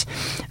us.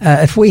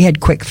 If we had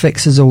quick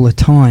fixes all the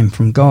time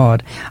from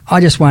God,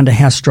 I just wonder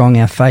how strong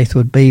our faith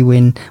would be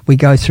when we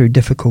go through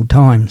difficult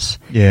times.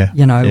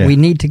 We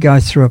need to go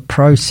through a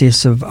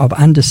process of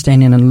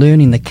understanding and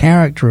learning the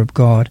character of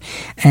God.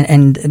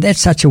 And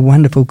that's such a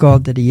wonderful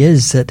God that he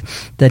is,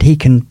 that he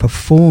can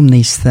perform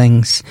these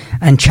things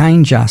and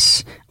change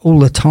us all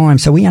the time,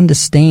 so we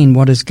understand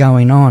what is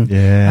going on.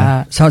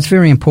 So it's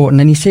very important.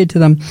 And he said to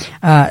them,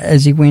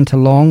 as he went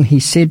along, he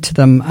said to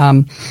them,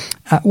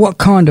 what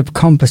kind of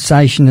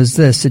conversation is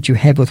this that you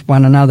have with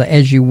one another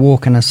as you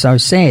walk and are so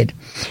sad?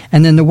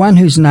 And then the one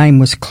whose name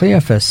was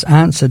Cleophas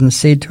answered and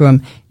said to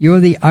him, you are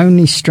the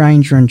only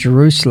stranger in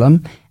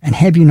Jerusalem, and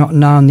have you not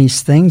known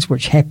these things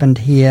which happened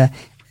here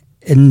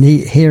in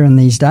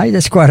these days?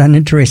 That's quite an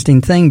interesting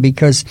thing,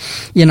 because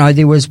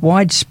there was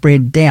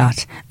widespread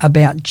doubt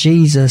about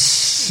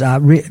Jesus'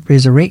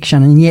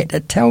 resurrection, and yet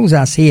it tells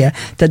us here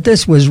that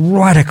this was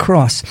right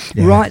across,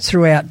 right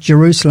throughout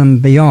Jerusalem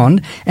and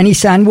beyond. And he's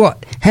saying,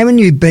 what, haven't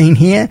you been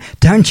here?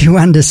 Don't you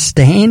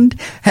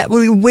understand?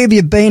 Where have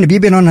you been? Have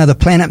you been on another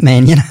planet,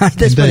 man?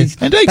 That's what he's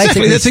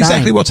exactly. That's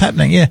exactly what's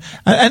happening.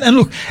 And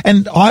look,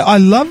 and I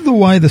love the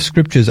way the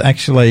Scriptures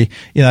actually,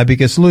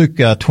 because Luke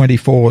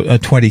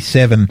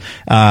 24:27.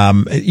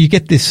 You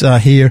get this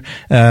here.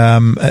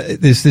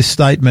 There's this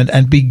statement,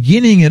 and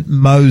beginning at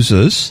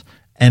Moses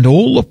and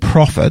all the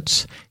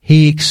prophets,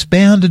 he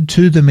expounded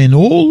to them in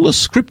all the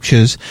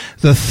Scriptures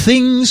the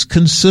things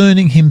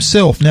concerning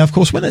himself. Now, of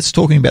course, when it's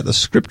talking about the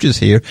Scriptures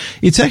here,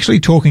 it's actually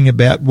talking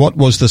about what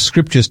was the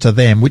Scriptures to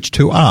them, which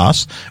to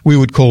us we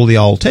would call the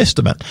Old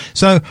Testament.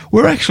 So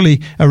we're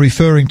actually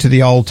referring to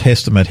the Old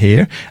Testament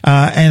here,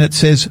 and it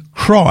says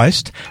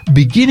Christ,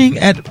 beginning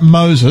at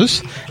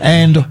Moses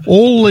and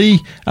all the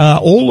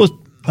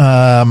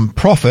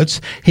prophets,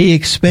 he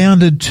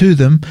expounded to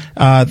them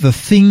the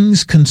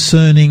things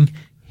concerning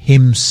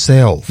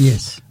himself.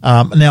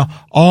 Now,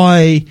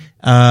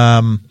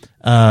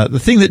 the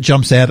thing that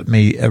jumps out at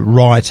me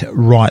right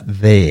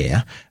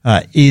there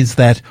is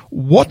that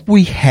what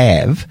we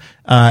have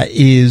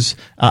is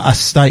a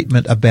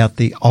statement about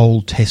the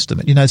Old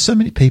Testament. So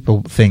many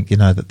people think,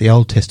 that the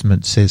Old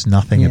Testament says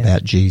nothing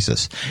about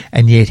Jesus.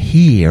 And yet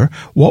here,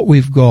 what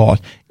we've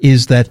got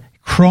is that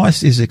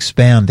Christ is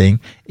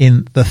expounding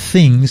in the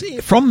things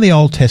from the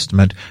Old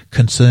Testament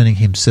concerning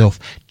himself.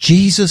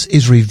 Jesus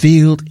is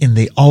revealed in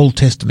the Old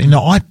Testament.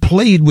 I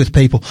plead with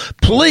people,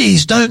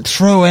 please don't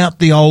throw out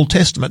the Old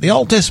Testament. The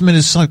Old Testament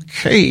is so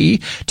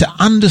key to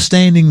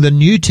understanding the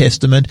New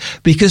Testament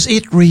because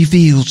it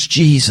reveals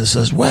Jesus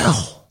as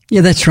well. Yeah,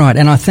 that's right.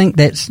 And I think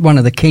that's one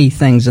of the key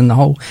things in the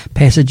whole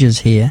passages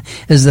here,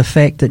 is the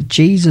fact that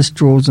Jesus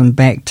draws them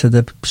back to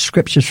the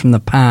Scriptures from the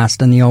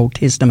past in the Old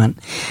Testament.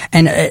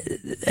 And there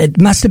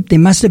must have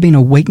been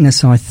a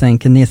weakness, I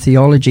think, in their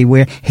theology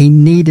where he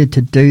needed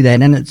to do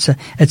that. And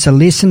it's a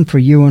lesson for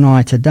you and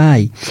I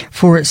today.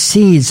 For it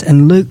says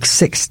in Luke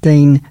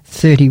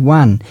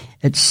 16:31,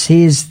 it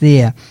says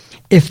there,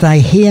 if they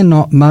hear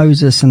not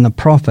Moses and the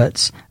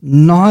prophets,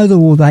 neither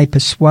will they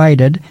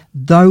persuaded,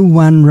 though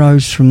one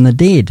rose from the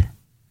dead.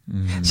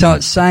 So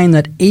it's saying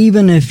that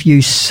even if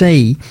you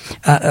see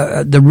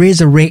the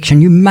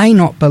resurrection, you may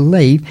not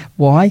believe.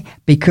 Why?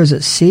 Because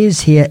it says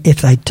here,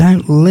 if they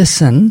don't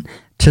listen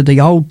to the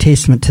Old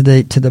Testament, to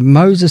the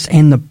Moses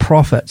and the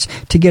prophets,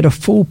 to get a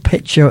full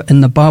picture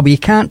in the Bible. You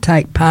can't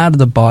take part of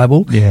the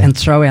Bible and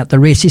throw out the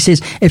rest. He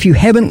says, if you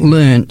haven't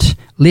learnt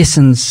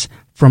lessons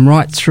from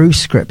right through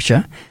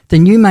Scripture,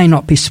 then you may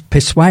not be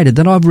persuaded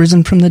that I've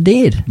risen from the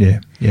dead.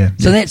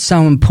 So that's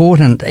so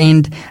important,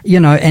 and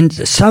and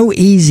so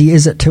easy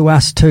is it to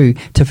us too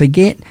to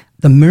forget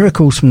the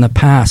miracles from the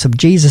past of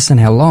Jesus in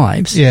our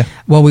lives,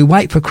 while we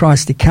wait for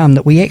Christ to come,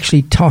 that we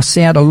actually toss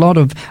out a lot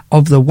of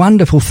the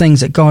wonderful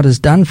things that God has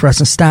done for us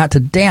and start to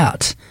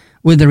doubt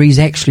whether he's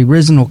actually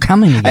risen or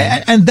coming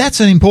again. And that's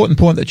an important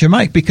point that you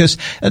make, because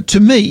to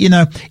me,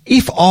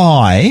 if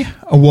I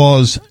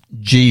was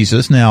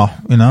Jesus, now,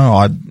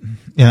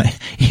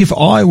 if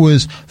I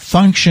was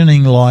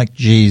functioning like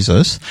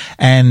Jesus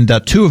and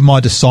two of my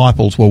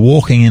disciples were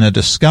walking in a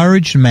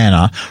discouraged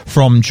manner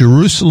from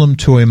Jerusalem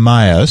to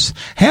Emmaus,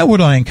 how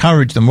would I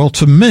encourage them? Well,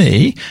 to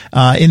me,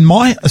 in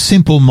my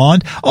simple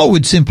mind, I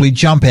would simply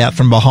jump out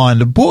from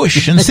behind a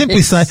bush and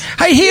simply say,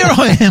 hey, here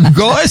I am,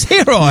 guys,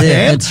 here I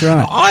am. That's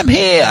right. I'm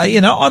here,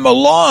 I'm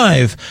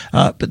alive.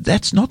 But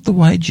that's not the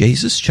way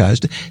Jesus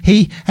chose to.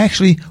 He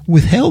actually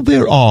withheld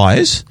their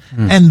eyes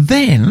and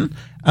then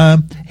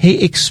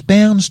he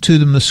expounds to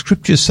them, the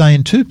scriptures say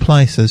in two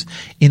places,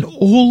 in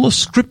all the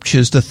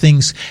scriptures, the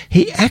things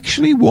he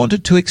actually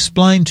wanted to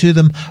explain to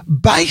them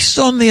based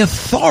on the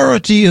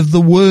authority of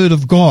the word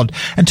of God.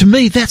 And to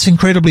me, that's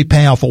incredibly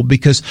powerful,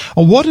 because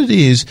what it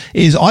is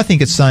I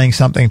think it's saying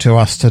something to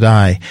us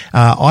today.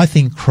 I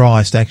think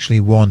Christ actually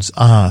wants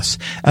us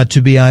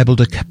to be able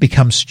to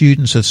become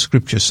students of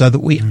scripture so that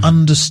we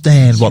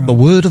understand what the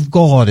word of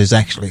God is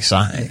actually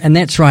saying. And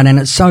that's right. And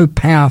it's so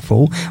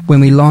powerful when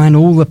we line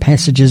all the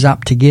passages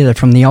up together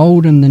from the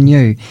old and the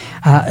new.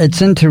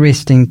 It's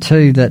interesting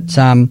too that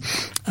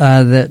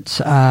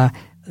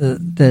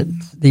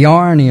the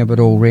irony of it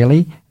all,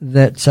 really,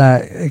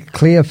 that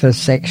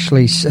Cleophas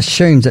actually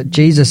assumes that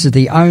Jesus is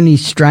the only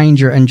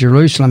stranger in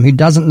Jerusalem who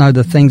doesn't know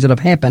the things that have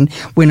happened,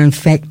 when in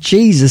fact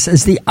Jesus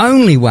is the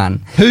only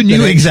one who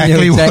knew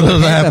exactly what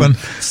had happened.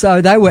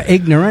 So they were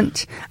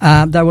ignorant.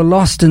 They were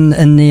lost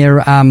in their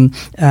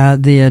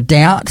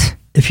doubt,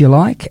 if you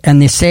like, and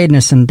their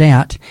sadness and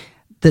doubt,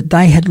 that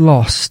they had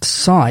lost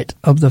sight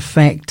of the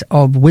fact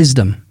of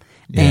wisdom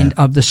and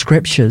of the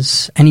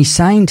scriptures. And he's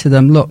saying to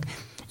them, look,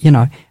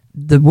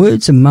 the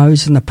words of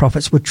Moses and the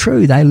prophets were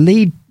true.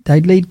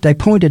 They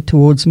pointed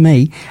towards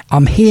me.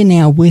 I'm here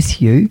now with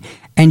you,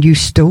 and you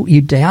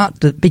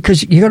doubt that,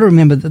 because you got to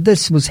remember that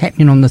this was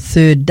happening on the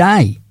third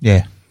day.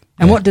 Yeah.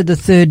 And what did the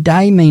third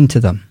day mean to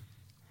them?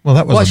 Well,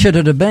 that was what should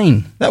it have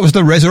been? That was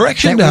the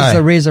resurrection day. That was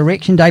the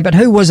resurrection day. But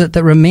who was it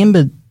that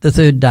remembered the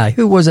third day?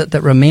 Who was it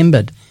that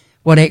remembered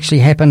what actually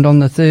happened on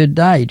the third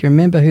day? Do you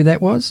remember who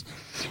that was?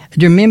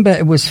 Do you remember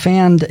it was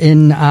found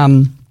in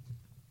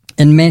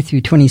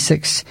Matthew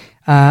 27,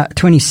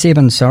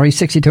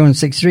 62 and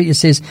 63? It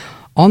says,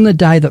 on the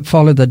day that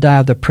followed the day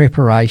of the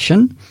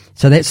preparation,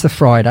 so that's the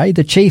Friday,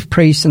 the chief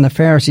priests and the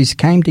Pharisees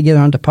came together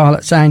unto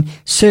Pilate, saying,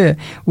 Sir,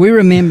 we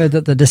remember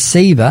that the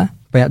deceiver,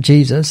 about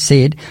Jesus,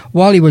 said,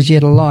 while he was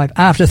yet alive,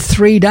 after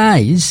 3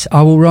 days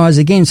I will rise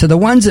again. So the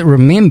ones that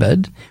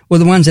remembered were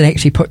the ones that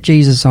actually put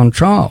Jesus on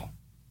trial.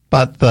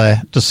 But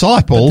the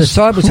disciples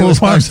who were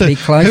supposed to be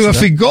close, who were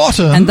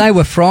forgotten, and they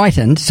were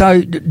frightened.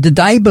 So did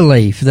they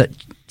believe that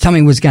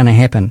something was going to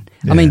happen?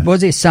 I mean, was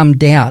there some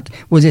doubt?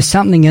 Was there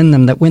something in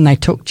them that when they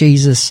took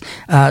Jesus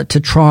to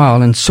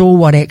trial and saw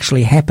what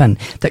actually happened,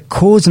 that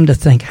caused them to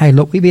think, hey,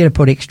 look, we better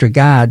put extra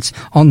guards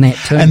on that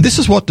tomb? And this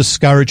is what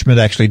discouragement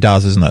actually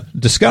does, isn't it?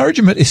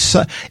 Discouragement is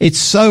it's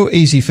so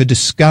easy for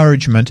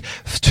discouragement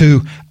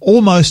to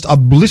almost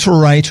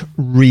obliterate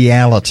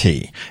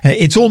reality.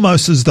 It's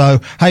almost as though,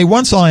 hey,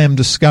 once I am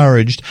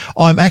discouraged,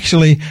 I'm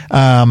actually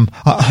I'm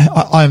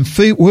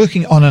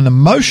working on an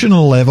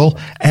emotional level,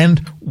 and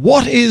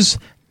what is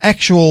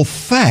actual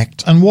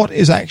fact and what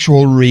is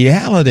actual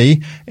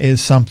reality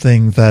is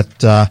something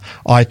that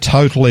I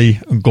totally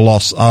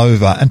gloss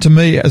over. And to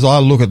me, as I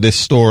look at this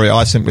story,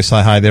 I simply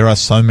say, hey, there are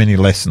so many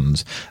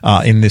lessons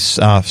in this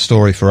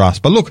story for us.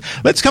 But look,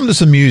 let's come to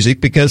some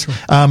music, because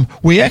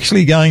we're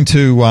actually going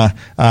to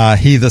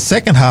hear the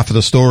second half of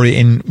the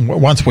story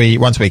once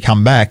we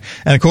come back.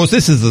 And of course,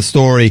 this is the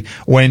story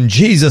when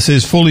Jesus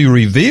is fully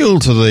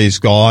revealed to these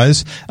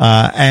guys,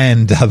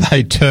 and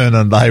they turn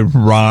and they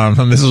run.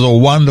 And this is a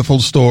wonderful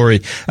story.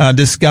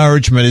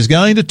 Discouragement is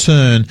going to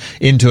turn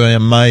into an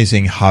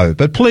amazing hope.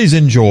 But please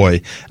enjoy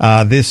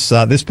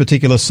this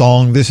particular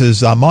song. This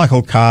is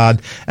Michael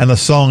Card, and the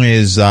song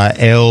is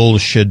El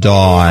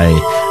Shaddai.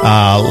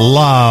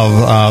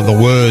 Love the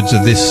words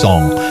of this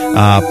song.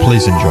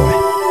 Please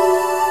enjoy.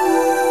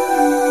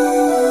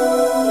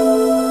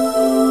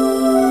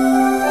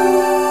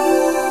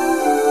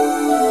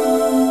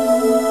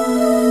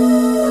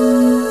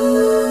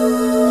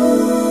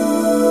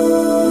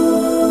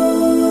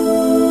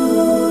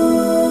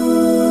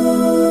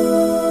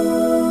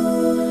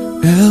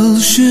 El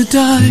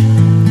Shaddai,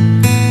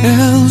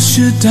 El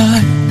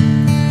Shaddai,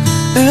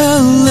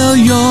 El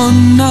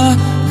Elyon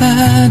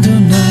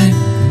Adonai.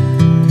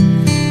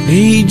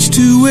 Age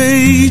to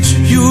age,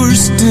 you're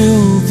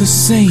still the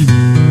same,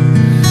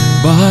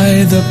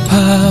 by the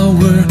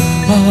power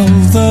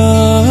of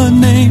the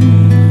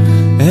name.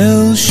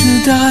 El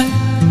Shaddai,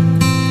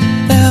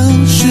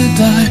 El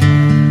Shaddai,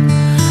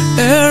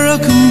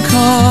 Erakim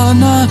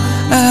Kana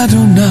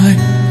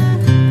Adonai.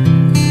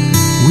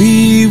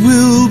 We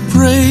will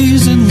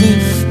praise and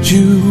lift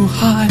you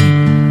high.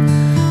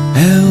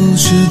 El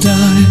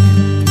Shaddai.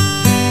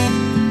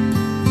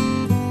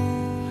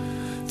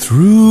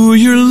 Through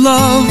your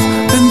love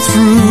and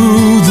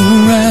through the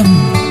Ram,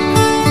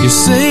 you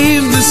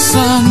saved the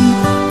son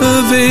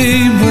of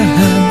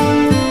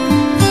Abraham.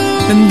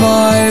 And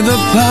by the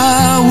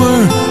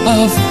power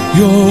of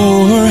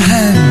your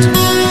hand,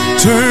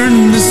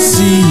 turn the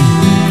sea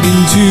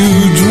into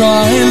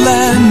dry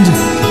land.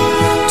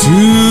 To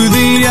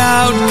the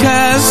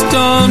outcast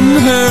on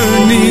her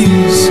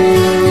knees,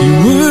 you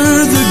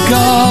were the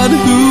God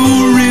who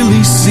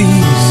really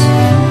sees.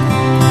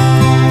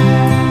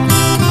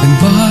 And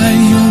by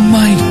your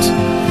might,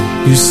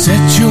 you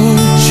set your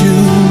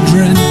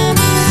children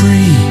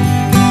free.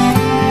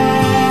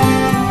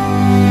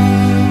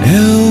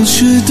 El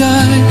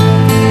Shaddai,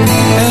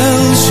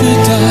 El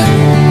Shaddai,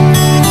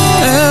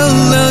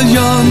 El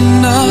Elyon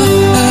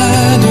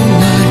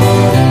Adonai.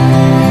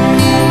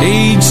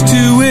 Age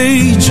to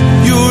age,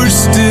 you're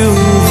still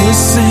the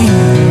same.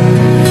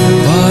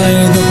 By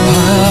the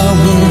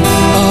power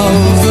of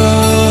the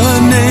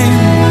name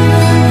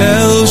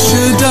El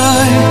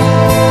Shaddai,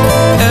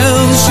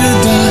 El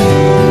Shaddai,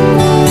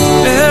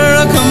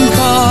 Erekum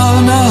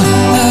Kana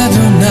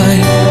Adonai.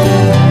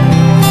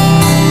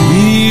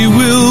 We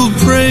will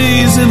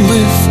praise and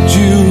lift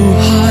you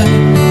high,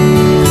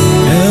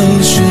 El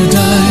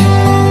Shaddai.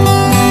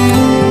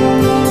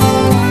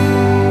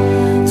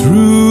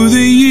 Through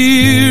the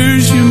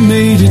years you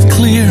made it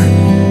clear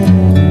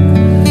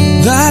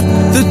that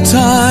the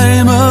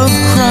time of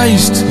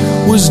Christ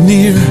was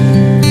near.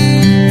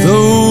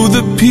 Though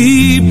the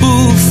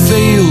people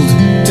failed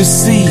to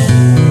see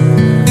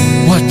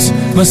what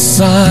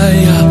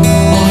Messiah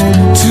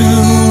ought to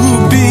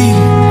be,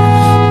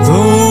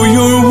 though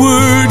your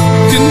word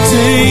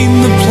contained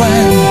the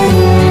plan,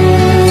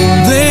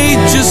 they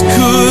just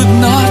could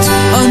not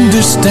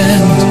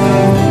understand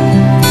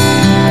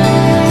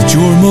that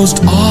your most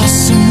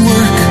awesome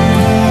work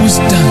was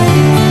done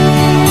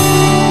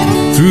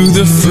through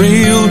the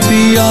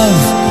frailty of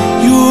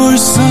your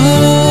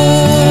Son.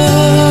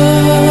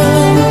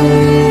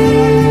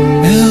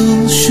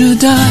 El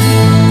Shaddai,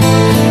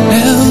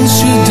 El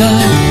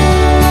Shaddai,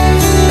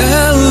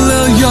 El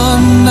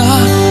Elyon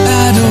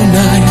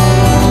Adonai.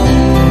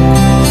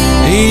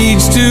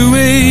 Age to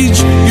age,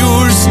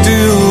 you're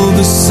still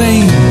the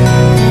same.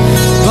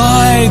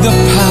 By the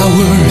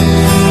power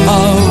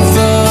of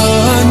the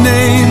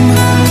name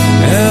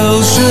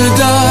El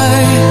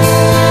Shaddai,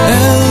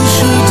 El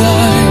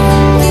Shaddai,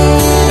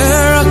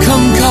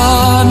 Erekum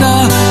Kana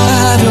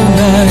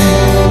Adonai.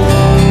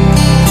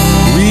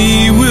 We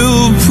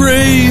will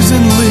praise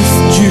and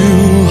lift you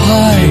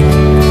high,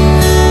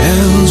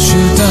 El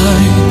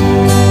Shaddai,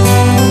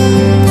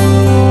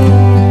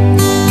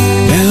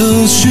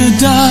 El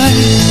Shaddai,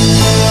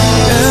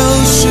 El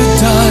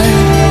Shaddai,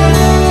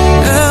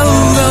 El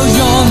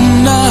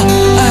Elyon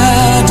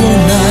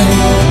Adonai.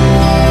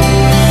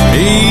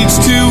 Age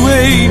to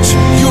age,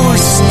 you're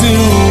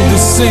still the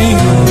same.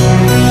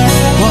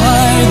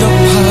 By the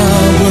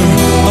power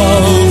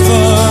of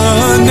the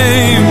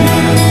name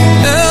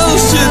El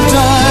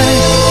Shaddai,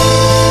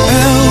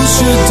 El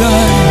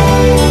Shaddai,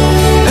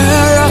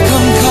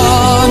 Erekum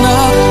Kana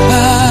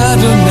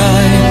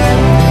Adonai.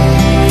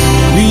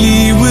 We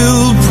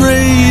will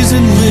praise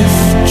and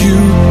lift you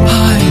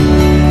high,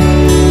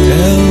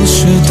 El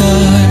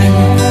Shaddai.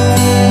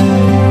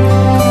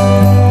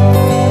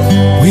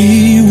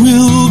 We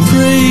will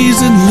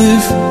praise and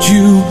lift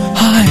you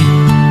high,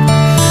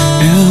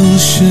 El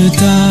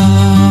Shaddai.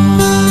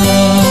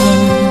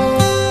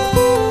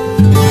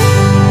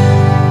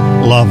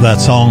 Love that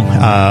song.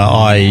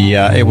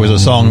 It was a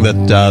song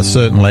that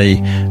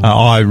certainly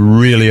I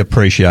really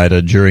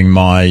appreciated during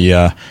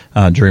my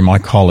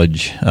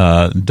college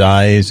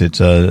days.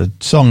 It's a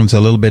song that's a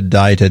little bit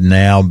dated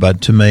now, but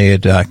to me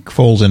it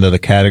falls into the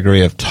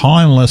category of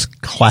timeless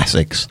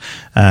classics,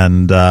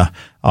 and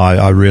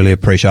I really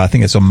appreciate. I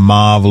think it's a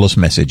marvelous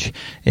message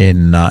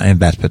in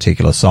that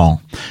particular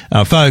song.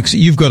 Folks,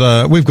 we've got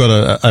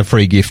a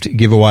free gift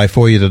giveaway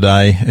for you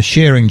today.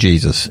 Sharing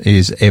Jesus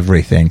is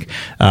Everything.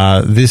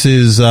 This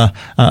is a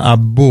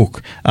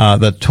book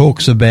that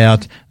talks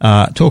about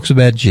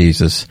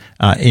Jesus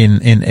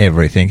in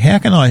everything. How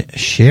can I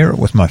share it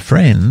with my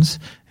friends?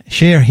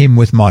 Share him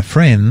with my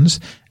friends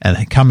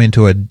and come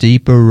into a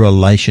deeper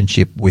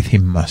relationship with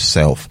him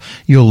myself.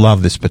 You'll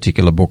love this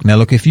particular book. Now,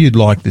 look, if you'd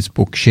like this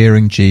book,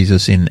 Sharing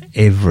Jesus in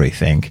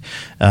Everything,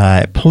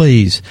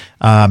 please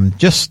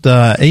just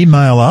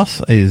email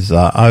us is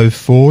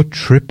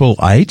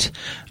 04888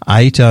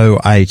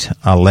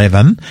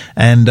 80811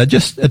 and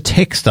just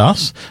text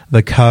us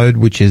the code,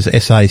 which is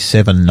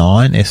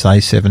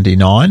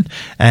SA79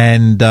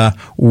 and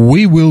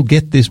we will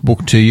get this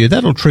book to you.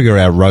 That'll trigger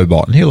our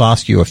robot and he'll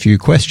ask you a few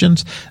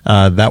questions.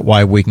 That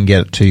way we can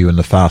get it to you in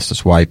the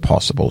fastest way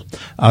possible.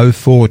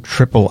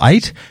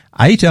 04888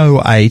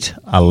 808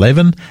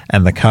 11,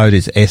 and the code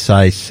is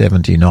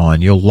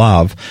SA79. You'll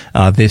love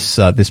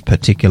this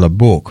particular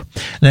book.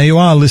 Now, you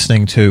are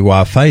listening to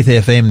Faith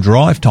FM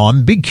Drive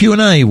Time, big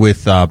Q&A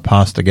with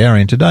Pastor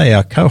Gary, and today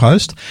our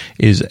co-host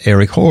is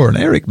Eric Hoare, and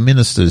Eric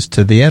ministers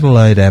to the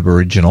Adelaide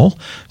Aboriginal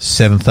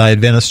Seventh-day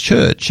Adventist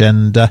Church.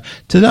 And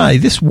today,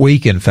 this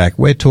week, in fact,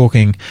 we're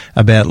talking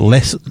about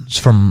lessons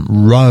from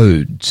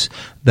roads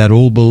that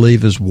all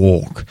believers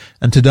walk.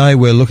 And today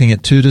we're looking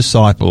at two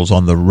disciples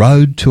on the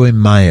road to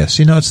Emmaus.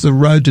 You know, it's the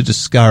road to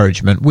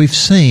discouragement. We've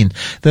seen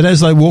that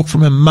as they walk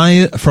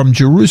from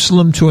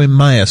Jerusalem to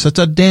Emmaus, it's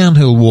a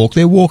downhill walk.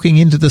 They're walking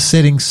into the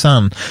setting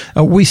sun.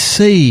 We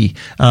see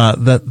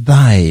that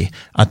they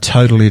are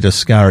totally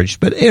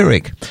discouraged. But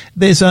Eric,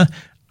 there's a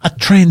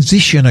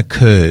transition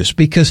occurs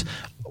because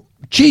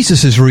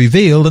Jesus is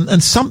revealed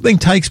and something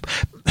takes.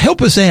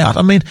 Help us out.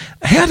 I mean,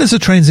 how does a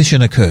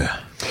transition occur?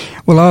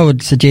 Well, I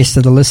would suggest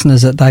to the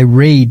listeners that they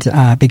read,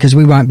 because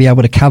we won't be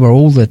able to cover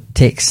all the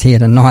texts here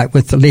tonight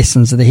with the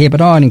lessons that are here, but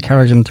I'd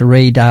encourage them to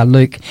read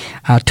Luke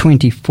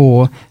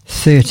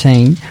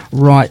 24:13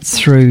 right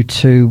through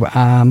to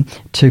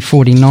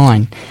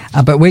 49.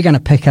 But we're going to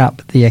pick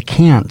up the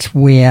account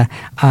where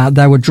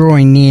they were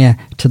drawing near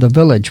to the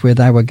village where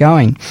they were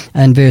going.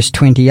 In verse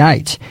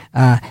 28,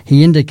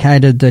 he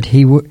indicated that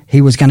he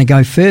was going to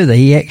go further.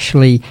 He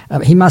actually,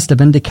 he must have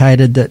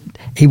indicated that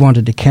he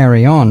wanted to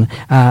carry on.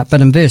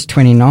 But in verse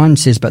 29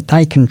 says, but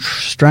they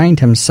constrained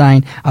him,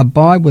 saying,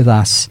 abide with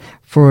us,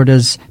 for it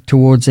is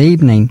towards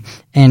evening,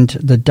 and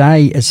the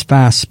day is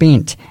far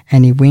spent.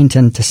 And he went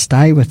in to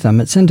stay with them.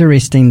 It's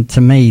interesting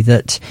to me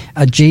that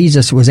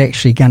Jesus was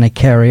actually going to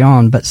carry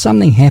on, but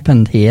something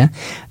happened here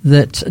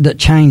that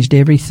changed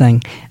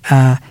everything.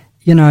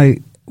 You know,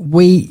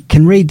 we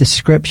can read the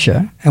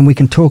scripture and we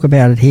can talk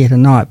about it here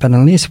tonight, but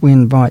unless we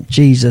invite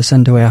Jesus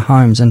into our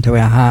homes, into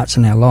our hearts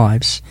and our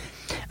lives,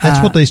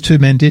 that's what these two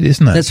men did,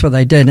 isn't it? That's what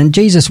they did. And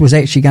Jesus was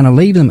actually going to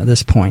leave them at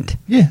this point.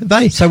 Yeah,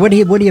 So would he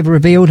have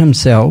revealed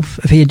himself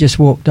if he had just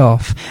walked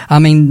off? I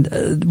mean,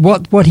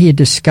 what he had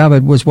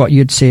discovered was what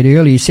you'd said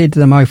earlier. He said to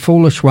them, O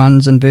foolish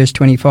ones, in verse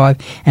 25,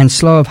 and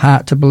slow of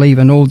heart to believe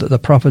in all that the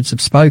prophets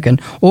have spoken.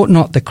 Ought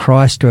not the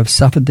Christ to have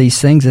suffered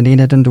these things and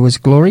entered into his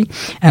glory?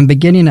 And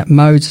beginning at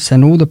Moses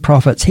and all the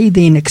prophets, he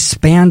then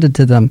expounded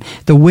to them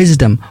the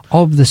wisdom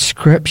of the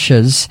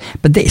scriptures.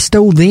 But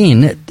still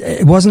then,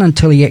 it wasn't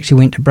until he actually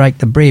went to break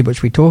the bread,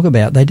 which we talk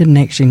about, they didn't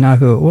actually know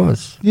who it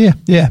was. Yeah.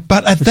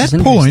 But at that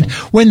point,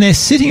 when they're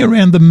sitting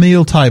around the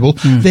meal table,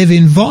 they've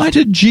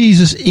invited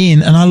Jesus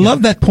in, and I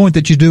love that point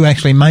that you do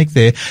actually make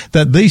there,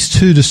 that these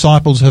two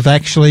disciples have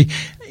actually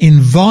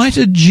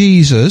invited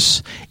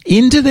Jesus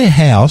into their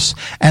house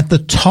at the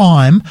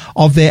time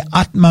of their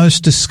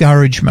utmost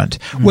discouragement.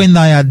 When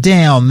they are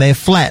down, they're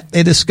flat,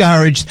 they're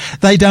discouraged,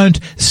 they don't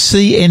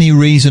see any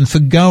reason for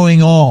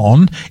going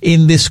on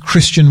in this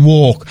Christian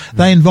walk.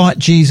 They invite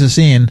Jesus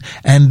in,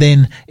 and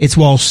then it's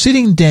while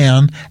sitting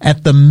down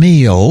at the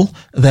meal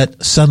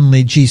that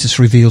suddenly Jesus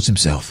reveals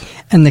himself.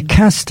 And the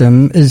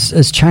custom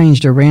is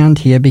changed around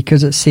here,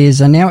 because it says,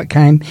 and now it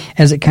came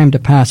to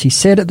pass, he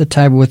sat at the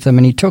table with them,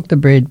 and he took the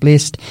bread,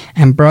 blessed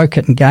and broke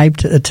it and gave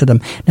it to them.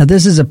 Now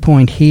this is a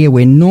point here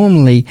where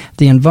normally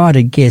the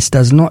invited guest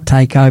does not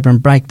take over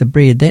and break the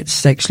bread.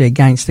 That's actually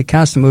against the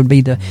custom. It would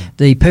be the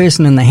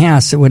person in the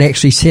house that would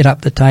actually set up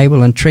the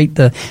table and treat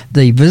the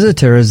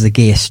visitor as the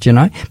guest, you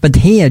know. But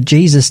here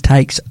Jesus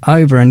takes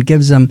over and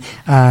gives them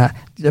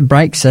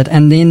breaks it,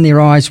 and then their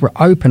eyes were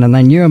open and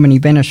they knew him, and he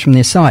vanished from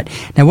their sight.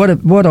 Now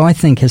what I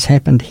think has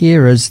happened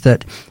here is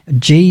that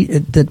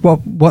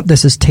what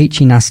this is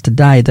teaching us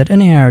today, that in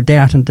our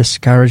doubt and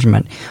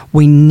discouragement,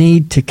 we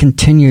need to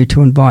continue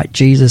to invite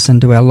Jesus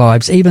into our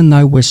lives, even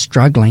though we're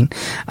struggling.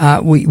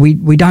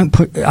 We don't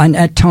put, and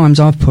at times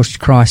I've pushed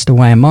Christ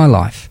away in my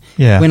life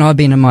when I've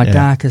been in my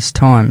darkest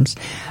times,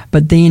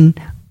 but then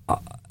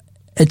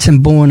it's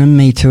inborn in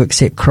me to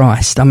accept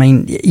Christ. I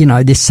mean, you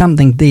know, there's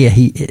something there.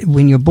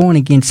 When you're born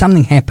again,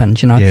 something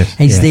happens, you know.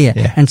 He's there.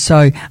 Yeah. And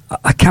so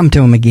I come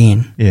to him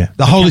again. Yeah.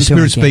 The Holy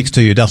Spirit speaks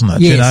to you, doesn't it?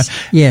 Yes.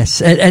 You know? Yes.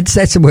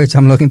 That's the words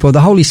I'm looking for.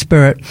 The Holy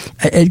Spirit,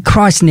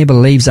 Christ never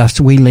leaves us,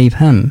 we leave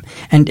him.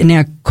 And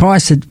now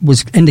Christ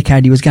was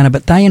indicated he was going to,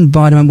 but they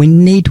invite him, and we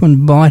need to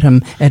invite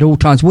him at all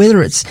times,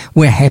 whether it's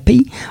we're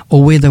happy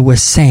or whether we're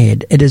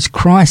sad. It is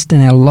Christ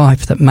in our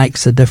life that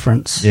makes a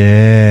difference.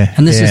 Yeah.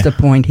 And this is the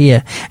point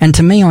here. And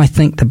to me, I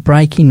think the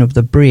breaking of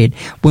the bread,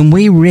 when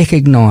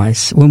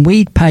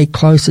we pay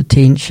close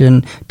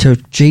attention to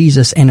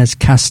Jesus and his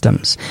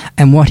customs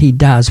and what he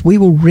does, we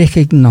will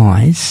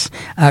recognize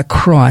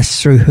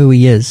Christ through who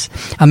he is.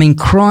 I mean,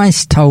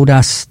 Christ told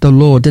us the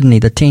law, didn't he?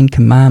 The 10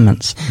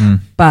 Commandments.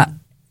 But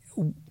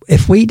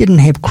if we didn't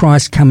have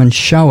Christ come and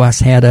show us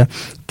how to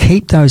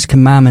keep those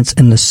commandments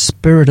in the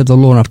Spirit of the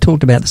Lord, I've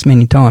talked about this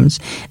many times,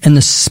 in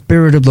the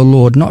Spirit of the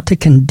Lord, not to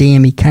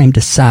condemn, he came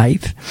to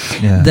save,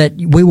 that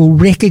we will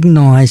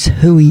recognize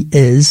who he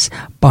is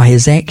by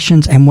his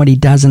actions and what he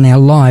does in our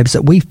lives,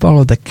 that we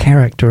follow the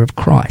character of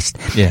Christ.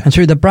 Yeah. And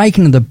through the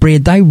breaking of the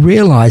bread, they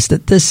realized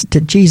that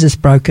that Jesus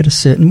broke it a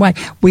certain way.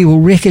 We will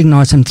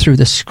recognize him through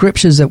the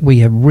scriptures that we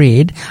have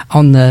read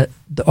on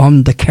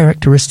the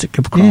characteristic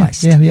of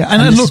Christ. Yeah.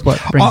 And look,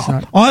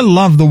 I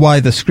love the way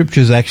the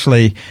scriptures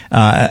actually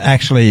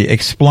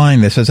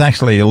explain this. It's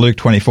actually Luke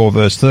 24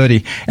 verse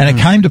 30. And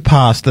it came to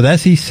pass that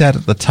as he sat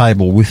at the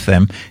table with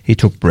them, he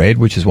took bread,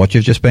 which is what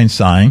you've just been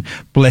saying,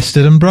 blessed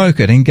it and broke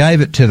it and gave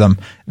it to them.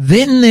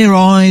 Then their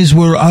eyes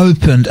were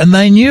opened and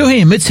they knew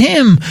him. It's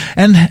him.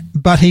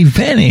 But he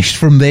vanished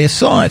from their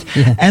sight.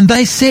 Yeah. And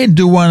they said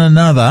to one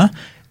another,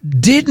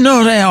 did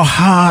not our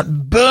heart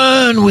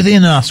burn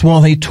within us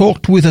while he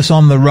talked with us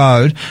on the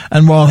road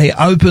and while he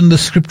opened the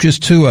scriptures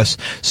to us?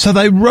 So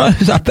they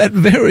rose up that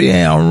very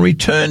hour and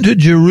returned to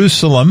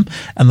Jerusalem,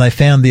 and they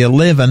found the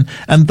 11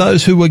 and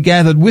those who were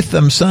gathered with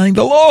them, saying,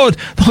 the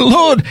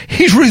Lord,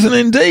 he's risen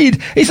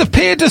indeed. He's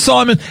appeared to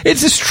Simon.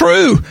 It's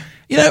true.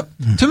 You know,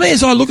 to me,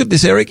 as I look at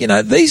this, Eric, you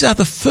know, these are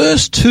the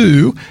first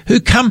two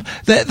who come,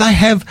 that they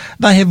have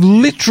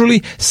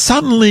literally,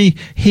 suddenly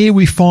here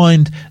we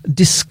find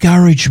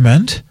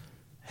discouragement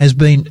has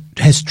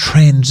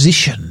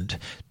transitioned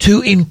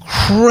to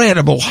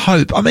incredible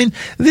hope. I mean,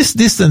 this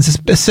distance is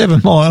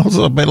 7 miles,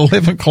 or about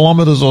 11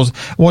 kilometres or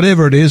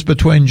whatever it is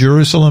between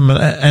Jerusalem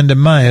and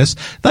Emmaus.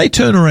 They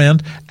turn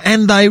around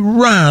and they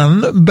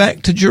run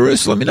back to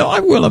Jerusalem. You know, I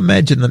well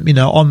imagine them, you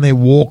know, on their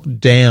walk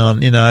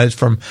down, you know,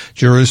 from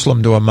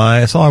Jerusalem to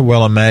Emmaus. I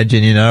well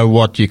imagine, you know,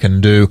 what you can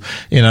do,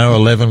 you know,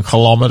 11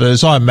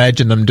 kilometres. I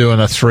imagine them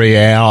doing a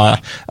 3-hour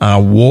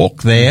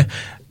walk there.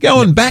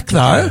 Going back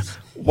though,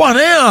 1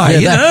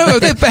 hour,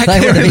 they're back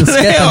there in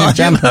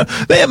an hour,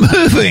 they're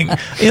moving,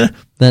 you know.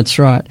 That's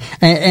right.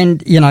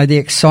 And, you know, the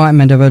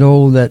excitement of it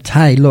all that,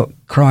 hey, look,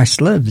 Christ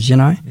lives, you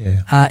know,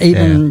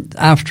 even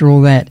after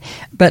all that.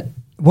 But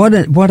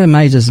what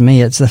amazes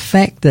me, it's the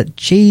fact that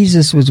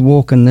Jesus was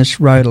walking this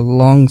road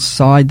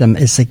alongside them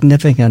is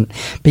significant,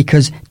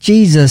 because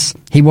Jesus,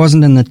 he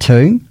wasn't in the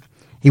tomb.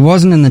 He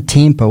wasn't in the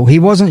temple. He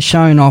wasn't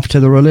shown off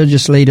to the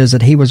religious leaders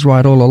that he was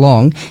right all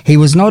along. He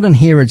was not in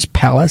Herod's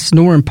palace,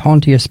 nor in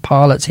Pontius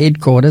Pilate's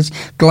headquarters,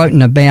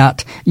 gloating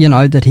about, you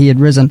know, that he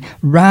had risen.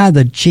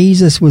 Rather,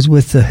 Jesus was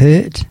with the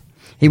hurt.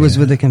 He was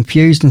with the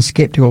confused and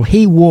skeptical.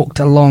 He walked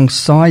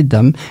alongside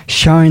them,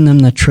 showing them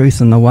the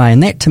truth and the way.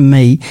 And that, to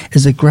me,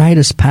 is the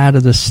greatest part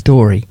of the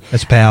story.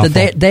 That's powerful.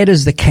 That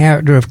is the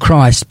character of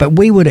Christ. But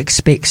we would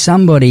expect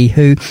somebody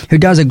who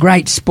does a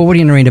great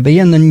sporting arena to be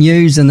in the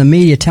news and the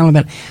media telling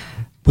about,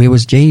 where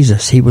was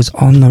Jesus? He was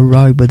on the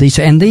road with these.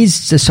 And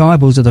these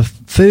disciples are the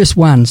first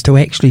ones to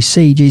actually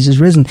see Jesus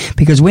risen,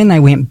 because when they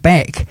went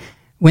back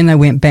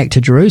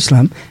to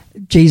Jerusalem,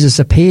 Jesus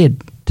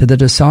appeared to the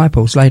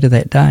disciples later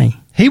that day.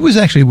 He was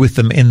actually with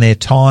them in their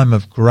time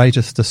of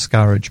greatest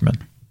discouragement.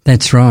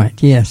 That's right,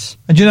 yes.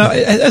 And, you know,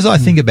 as I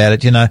think about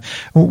it, you know,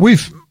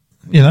 we've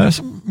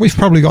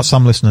probably got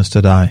some listeners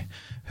today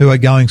who are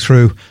going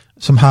through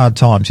some hard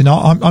times. You know,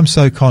 I'm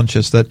so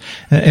conscious that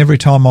every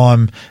time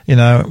I'm, you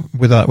know,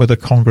 with a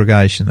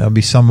congregation, there'll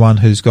be someone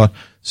who's got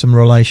some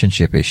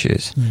relationship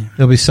issues. Yeah.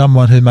 There'll be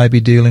someone who may be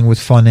dealing with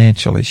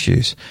financial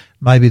issues.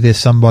 Maybe there's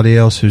somebody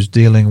else who's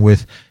dealing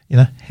with, you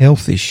know,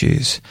 health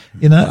issues.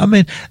 You know, I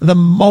mean, the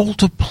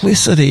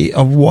multiplicity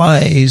of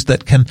ways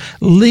that can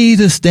lead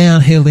us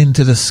downhill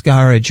into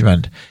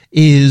discouragement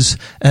is,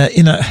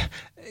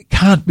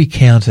 can't be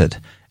counted.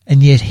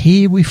 And yet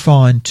here we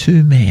find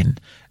two men.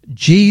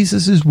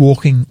 Jesus is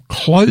walking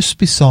close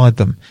beside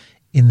them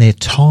in their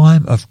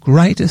time of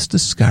greatest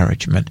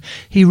discouragement.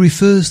 He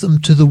refers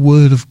them to the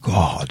Word of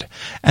God.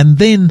 And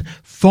then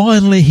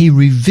finally he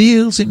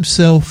reveals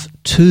himself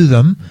to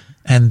them,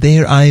 and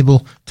they're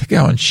able to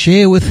go and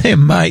share with their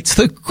mates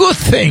the good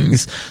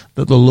things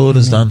that the Lord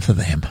has done for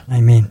them.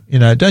 Amen. You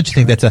know, don't you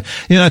think that's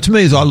to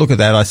me, as I look at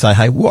that, I say,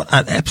 hey, what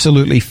an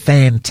absolutely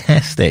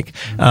fantastic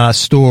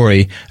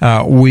story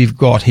we've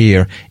got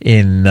here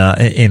in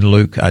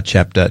Luke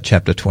chapter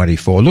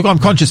 24. Look, I'm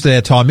conscious that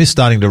our time is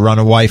starting to run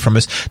away from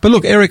us. But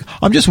look, Eric,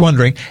 I'm just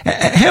wondering,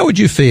 how would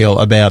you feel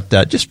about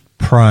just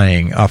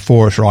praying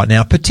for us right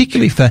now,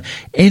 particularly for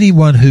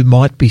anyone who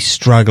might be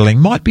struggling,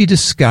 might be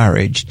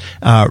discouraged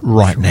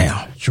right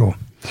now? Sure.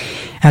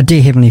 Our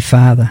dear Heavenly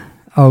Father,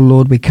 oh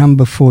Lord, we come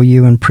before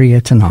you in prayer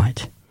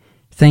tonight,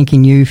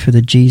 thanking you for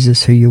the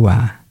Jesus who you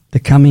are, the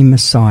coming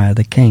Messiah,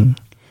 the King,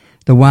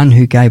 the one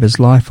who gave his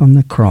life on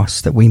the cross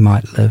that we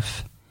might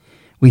live.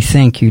 We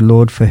thank you,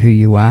 Lord, for who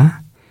you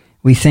are.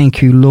 We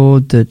thank you,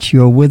 Lord, that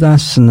you're with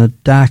us in the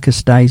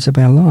darkest days of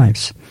our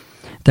lives.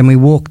 Then we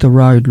walk the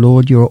road,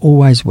 Lord, you're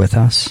always with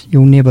us.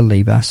 You'll never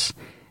leave us.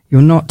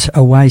 You're not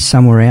away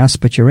somewhere else,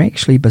 but you're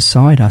actually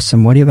beside us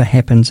in whatever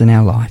happens in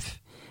our life.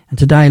 And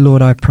today,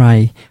 Lord, I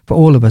pray for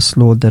all of us,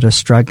 Lord, that are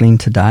struggling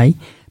today,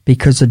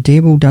 because the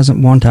devil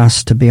doesn't want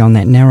us to be on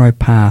that narrow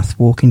path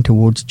walking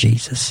towards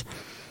Jesus.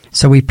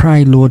 So we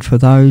pray, Lord, for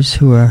those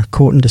who are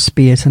caught in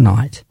despair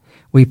tonight.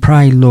 We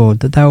pray, Lord,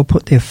 that they will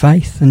put their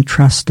faith and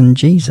trust in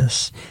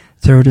Jesus.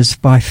 For it is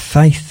by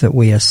faith that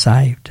we are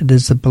saved. It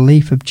is the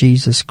belief of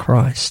Jesus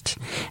Christ.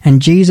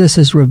 And Jesus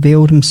has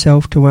revealed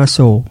himself to us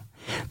all.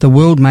 The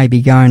world may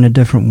be going a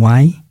different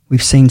way.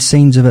 We've seen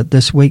scenes of it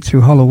this week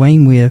through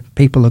Halloween where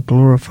people are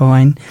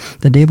glorifying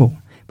the devil.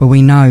 But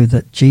we know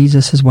that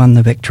Jesus has won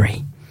the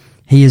victory.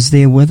 He is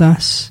there with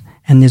us,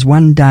 and there's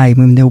one day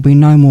when there will be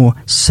no more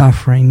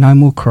suffering, no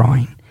more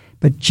crying,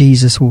 but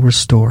Jesus will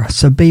restore us.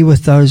 So be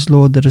with those,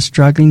 Lord, that are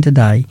struggling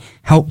today.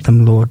 Help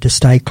them, Lord, to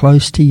stay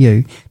close to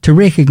you, to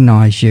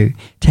recognize you,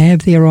 to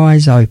have their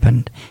eyes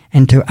opened,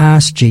 and to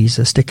ask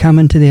Jesus to come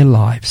into their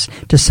lives,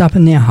 to sup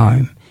in their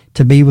home,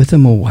 to be with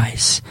them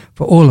always.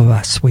 For all of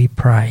us, we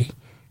pray.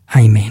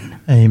 Amen.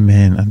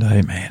 Amen and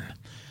amen.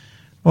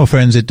 Well,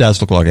 friends, it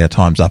does look like our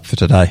time's up for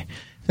today.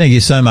 Thank you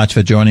so much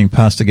for joining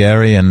Pastor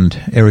Gary and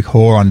Eric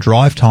Hoare on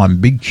Drive Time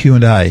Big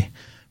Q&A.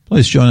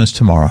 Please join us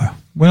tomorrow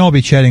when I'll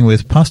be chatting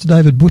with Pastor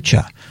David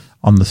Butcher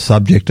on the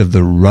subject of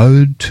the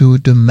road to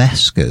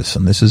Damascus.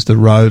 And this is the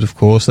road, of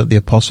course, that the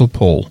Apostle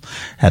Paul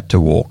had to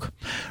walk.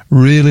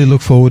 Really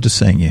look forward to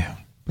seeing you.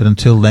 But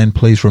until then,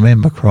 please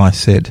remember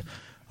Christ said,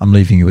 I'm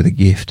leaving you with a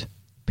gift,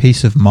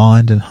 peace of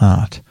mind and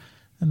heart.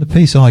 And the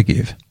peace I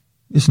give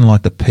isn't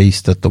like the peace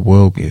that the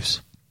world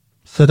gives.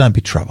 So don't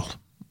be troubled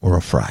or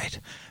afraid.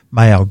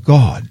 May our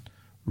God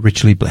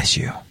richly bless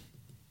you.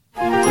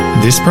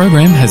 This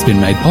program has been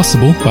made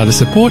possible by the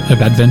support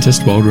of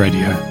Adventist World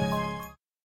Radio.